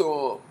explaining to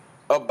him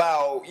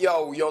about,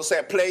 yo, you know what I'm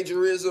saying,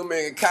 plagiarism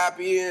and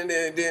copying,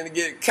 and then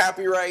get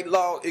copyright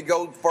law. It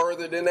goes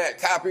further than that.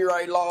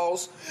 Copyright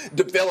laws,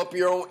 develop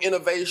your own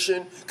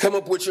innovation, come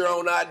up with your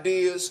own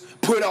ideas,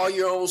 put all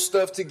your own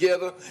stuff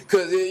together.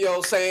 Because, you know what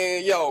I'm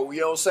saying, you know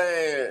what I'm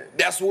saying,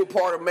 that's what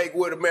part of Make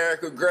Wood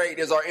America Great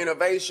is our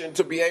innovation,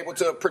 to be able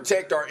to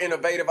protect our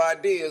innovative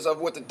ideas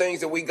of what the things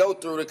that we go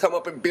through to come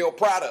up and build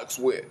products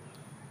with.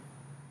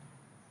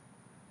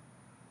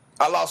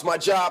 I lost my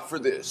job for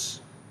this.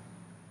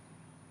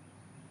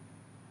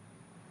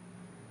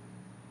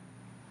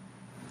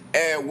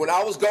 And when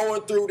I was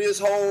going through this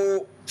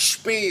whole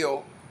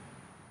spiel,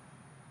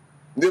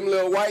 them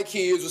little white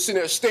kids were sitting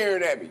there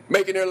staring at me,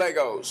 making their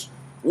Legos.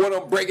 One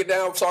of them break it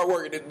down, start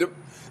working.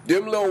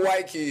 Them little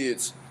white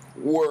kids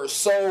were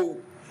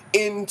so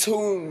in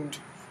tuned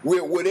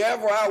with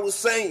whatever I was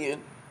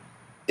saying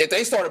that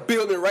they started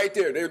building right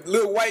there. They're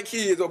little white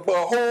kids, a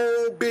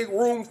whole big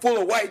room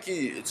full of white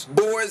kids,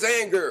 boys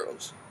and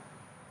girls.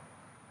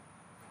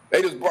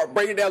 They just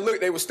break it down.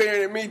 Look, they were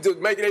staring at me, just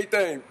making their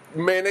thing.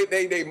 Man,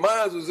 they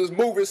minds was just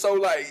moving so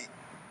like,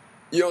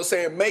 you know what I'm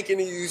saying, making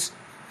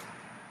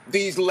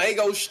these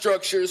Lego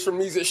structures from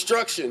these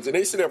instructions. And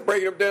they sit there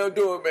breaking them down,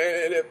 doing,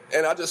 man.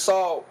 And I just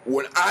saw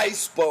when I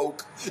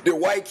spoke, the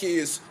white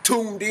kids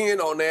tuned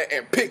in on that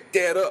and picked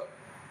that up.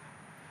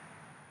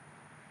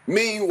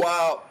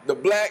 Meanwhile, the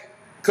black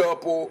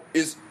couple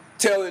is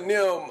telling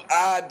them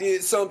I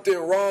did something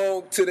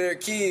wrong to their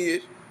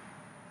kid.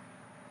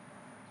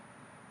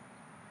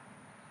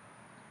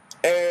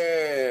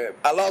 And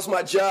I lost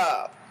my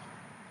job.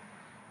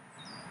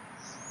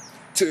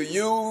 To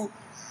you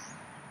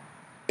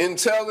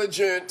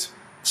intelligent,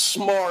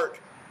 smart,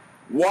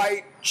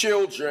 white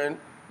children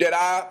that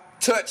I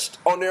touched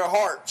on their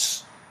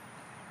hearts,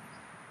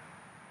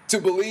 to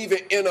believe in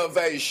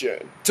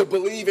innovation, to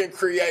believe in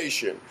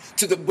creation,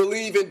 to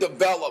believe in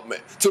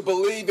development, to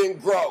believe in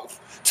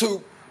growth,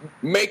 to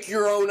make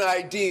your own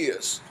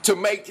ideas, to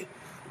make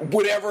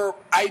whatever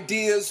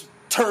ideas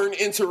turn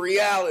into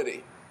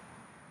reality.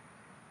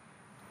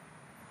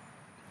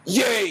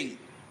 Yay!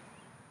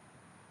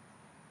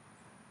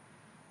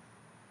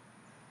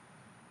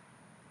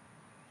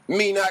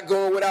 Me not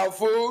going without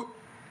food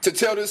to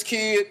tell this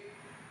kid,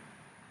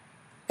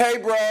 hey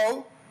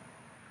bro,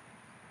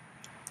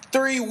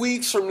 3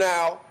 weeks from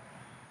now,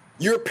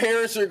 your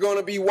parents are going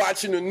to be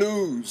watching the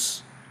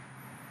news.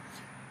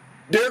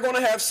 They're going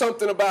to have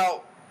something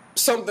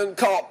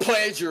called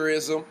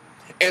plagiarism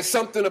and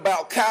something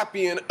about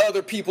copying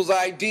other people's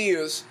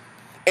ideas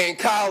in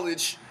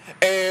college,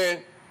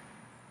 and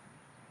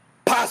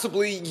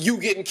possibly you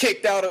getting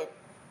kicked out of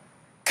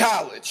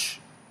college.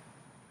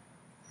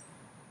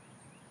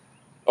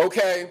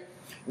 Okay?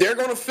 They're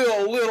going to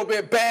feel a little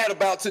bit bad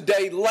about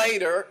today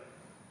later,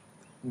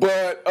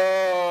 but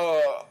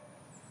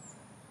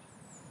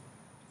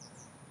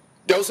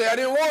don't say I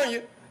didn't warn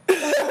you.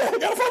 I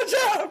gotta find a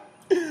job.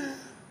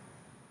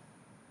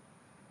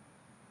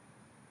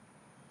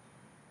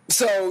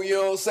 So, you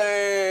know what I'm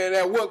saying?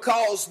 At what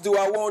cost do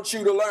I want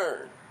you to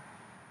learn?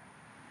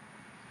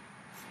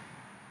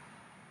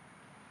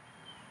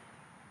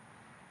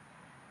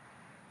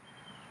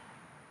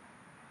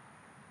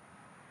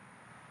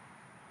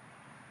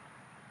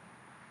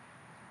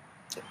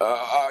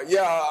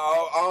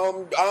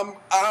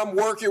 I'm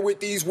working with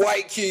these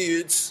white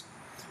kids,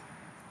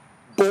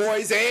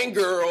 boys and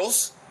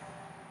girls.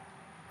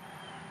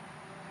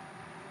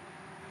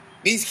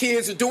 These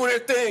kids are doing their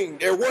thing.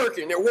 They're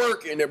working.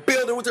 They're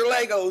building with their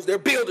Legos. They're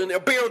building.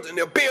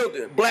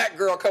 Black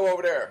girl, come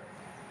over there.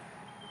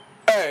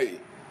 Hey.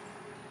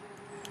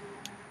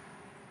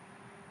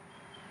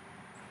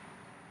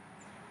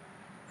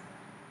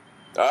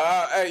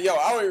 Hey, yo,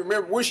 I don't even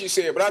remember what she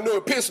said, but I knew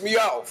it pissed me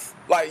off.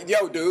 Like,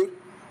 yo, dude,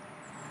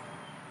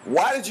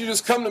 why did you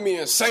just come to me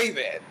and say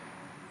that?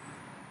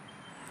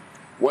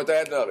 What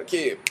that other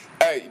kid?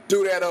 Hey,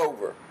 do that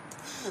over.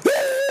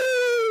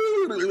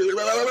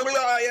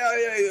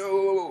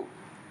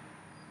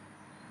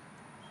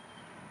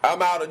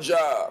 I'm out of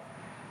job.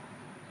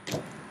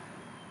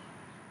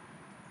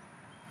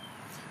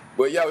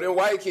 But yo, them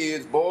white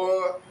kids,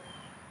 boy,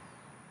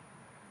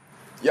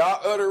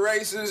 y'all other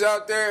races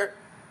out there,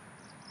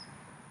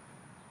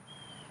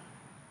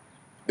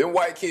 them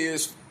white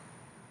kids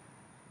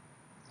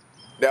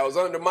that was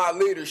under my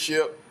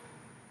leadership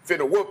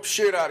finna whoop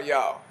shit out of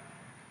y'all.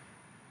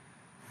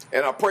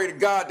 And I pray to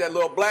God that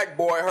little black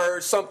boy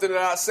heard something that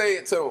I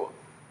said to him.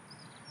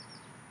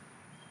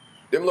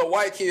 Them little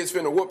white kids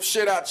finna whoop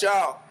shit out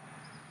y'all.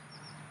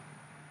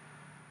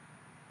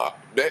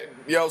 You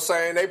know what I'm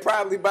saying? They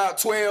probably about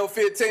 12,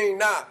 15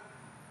 now.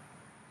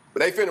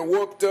 But they finna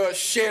whoop the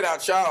shit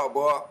out y'all,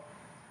 boy.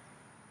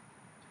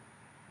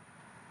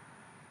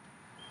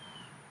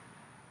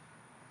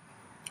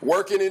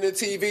 Working in the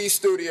TV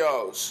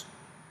studios.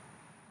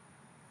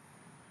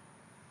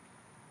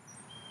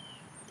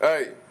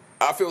 Hey,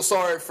 I feel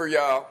sorry for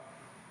y'all.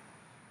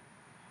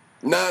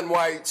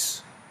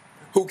 Non-whites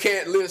who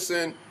can't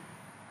listen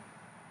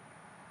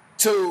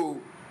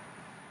to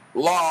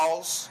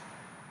laws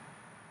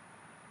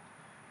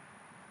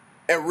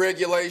and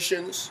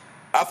regulations.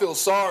 I feel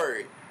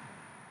sorry.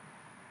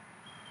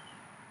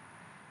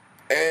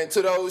 And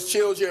to those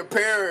children,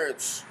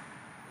 parents,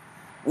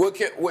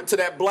 to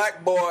that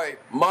black boy,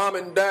 mom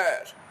and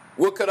dad,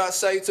 what could I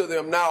say to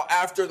them now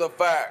after the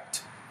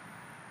fact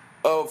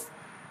of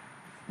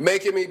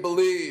making me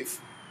believe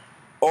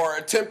or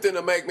attempting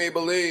to make me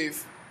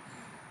believe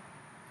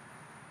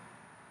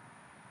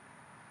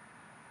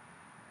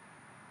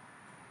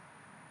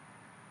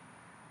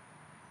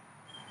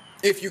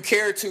if you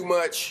care too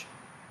much,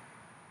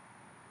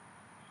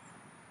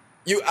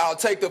 I'll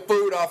take the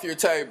food off your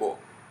table.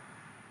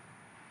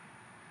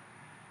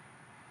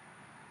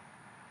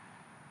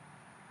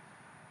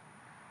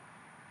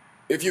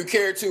 If you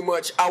care too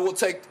much,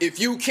 if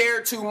you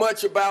care too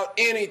much about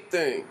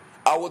anything,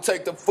 I will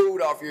take the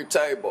food off your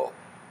table.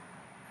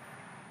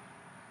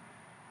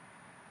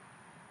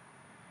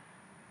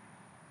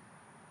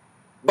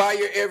 Buy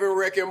your Evan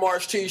Rick and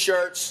Marsh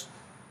t-shirts.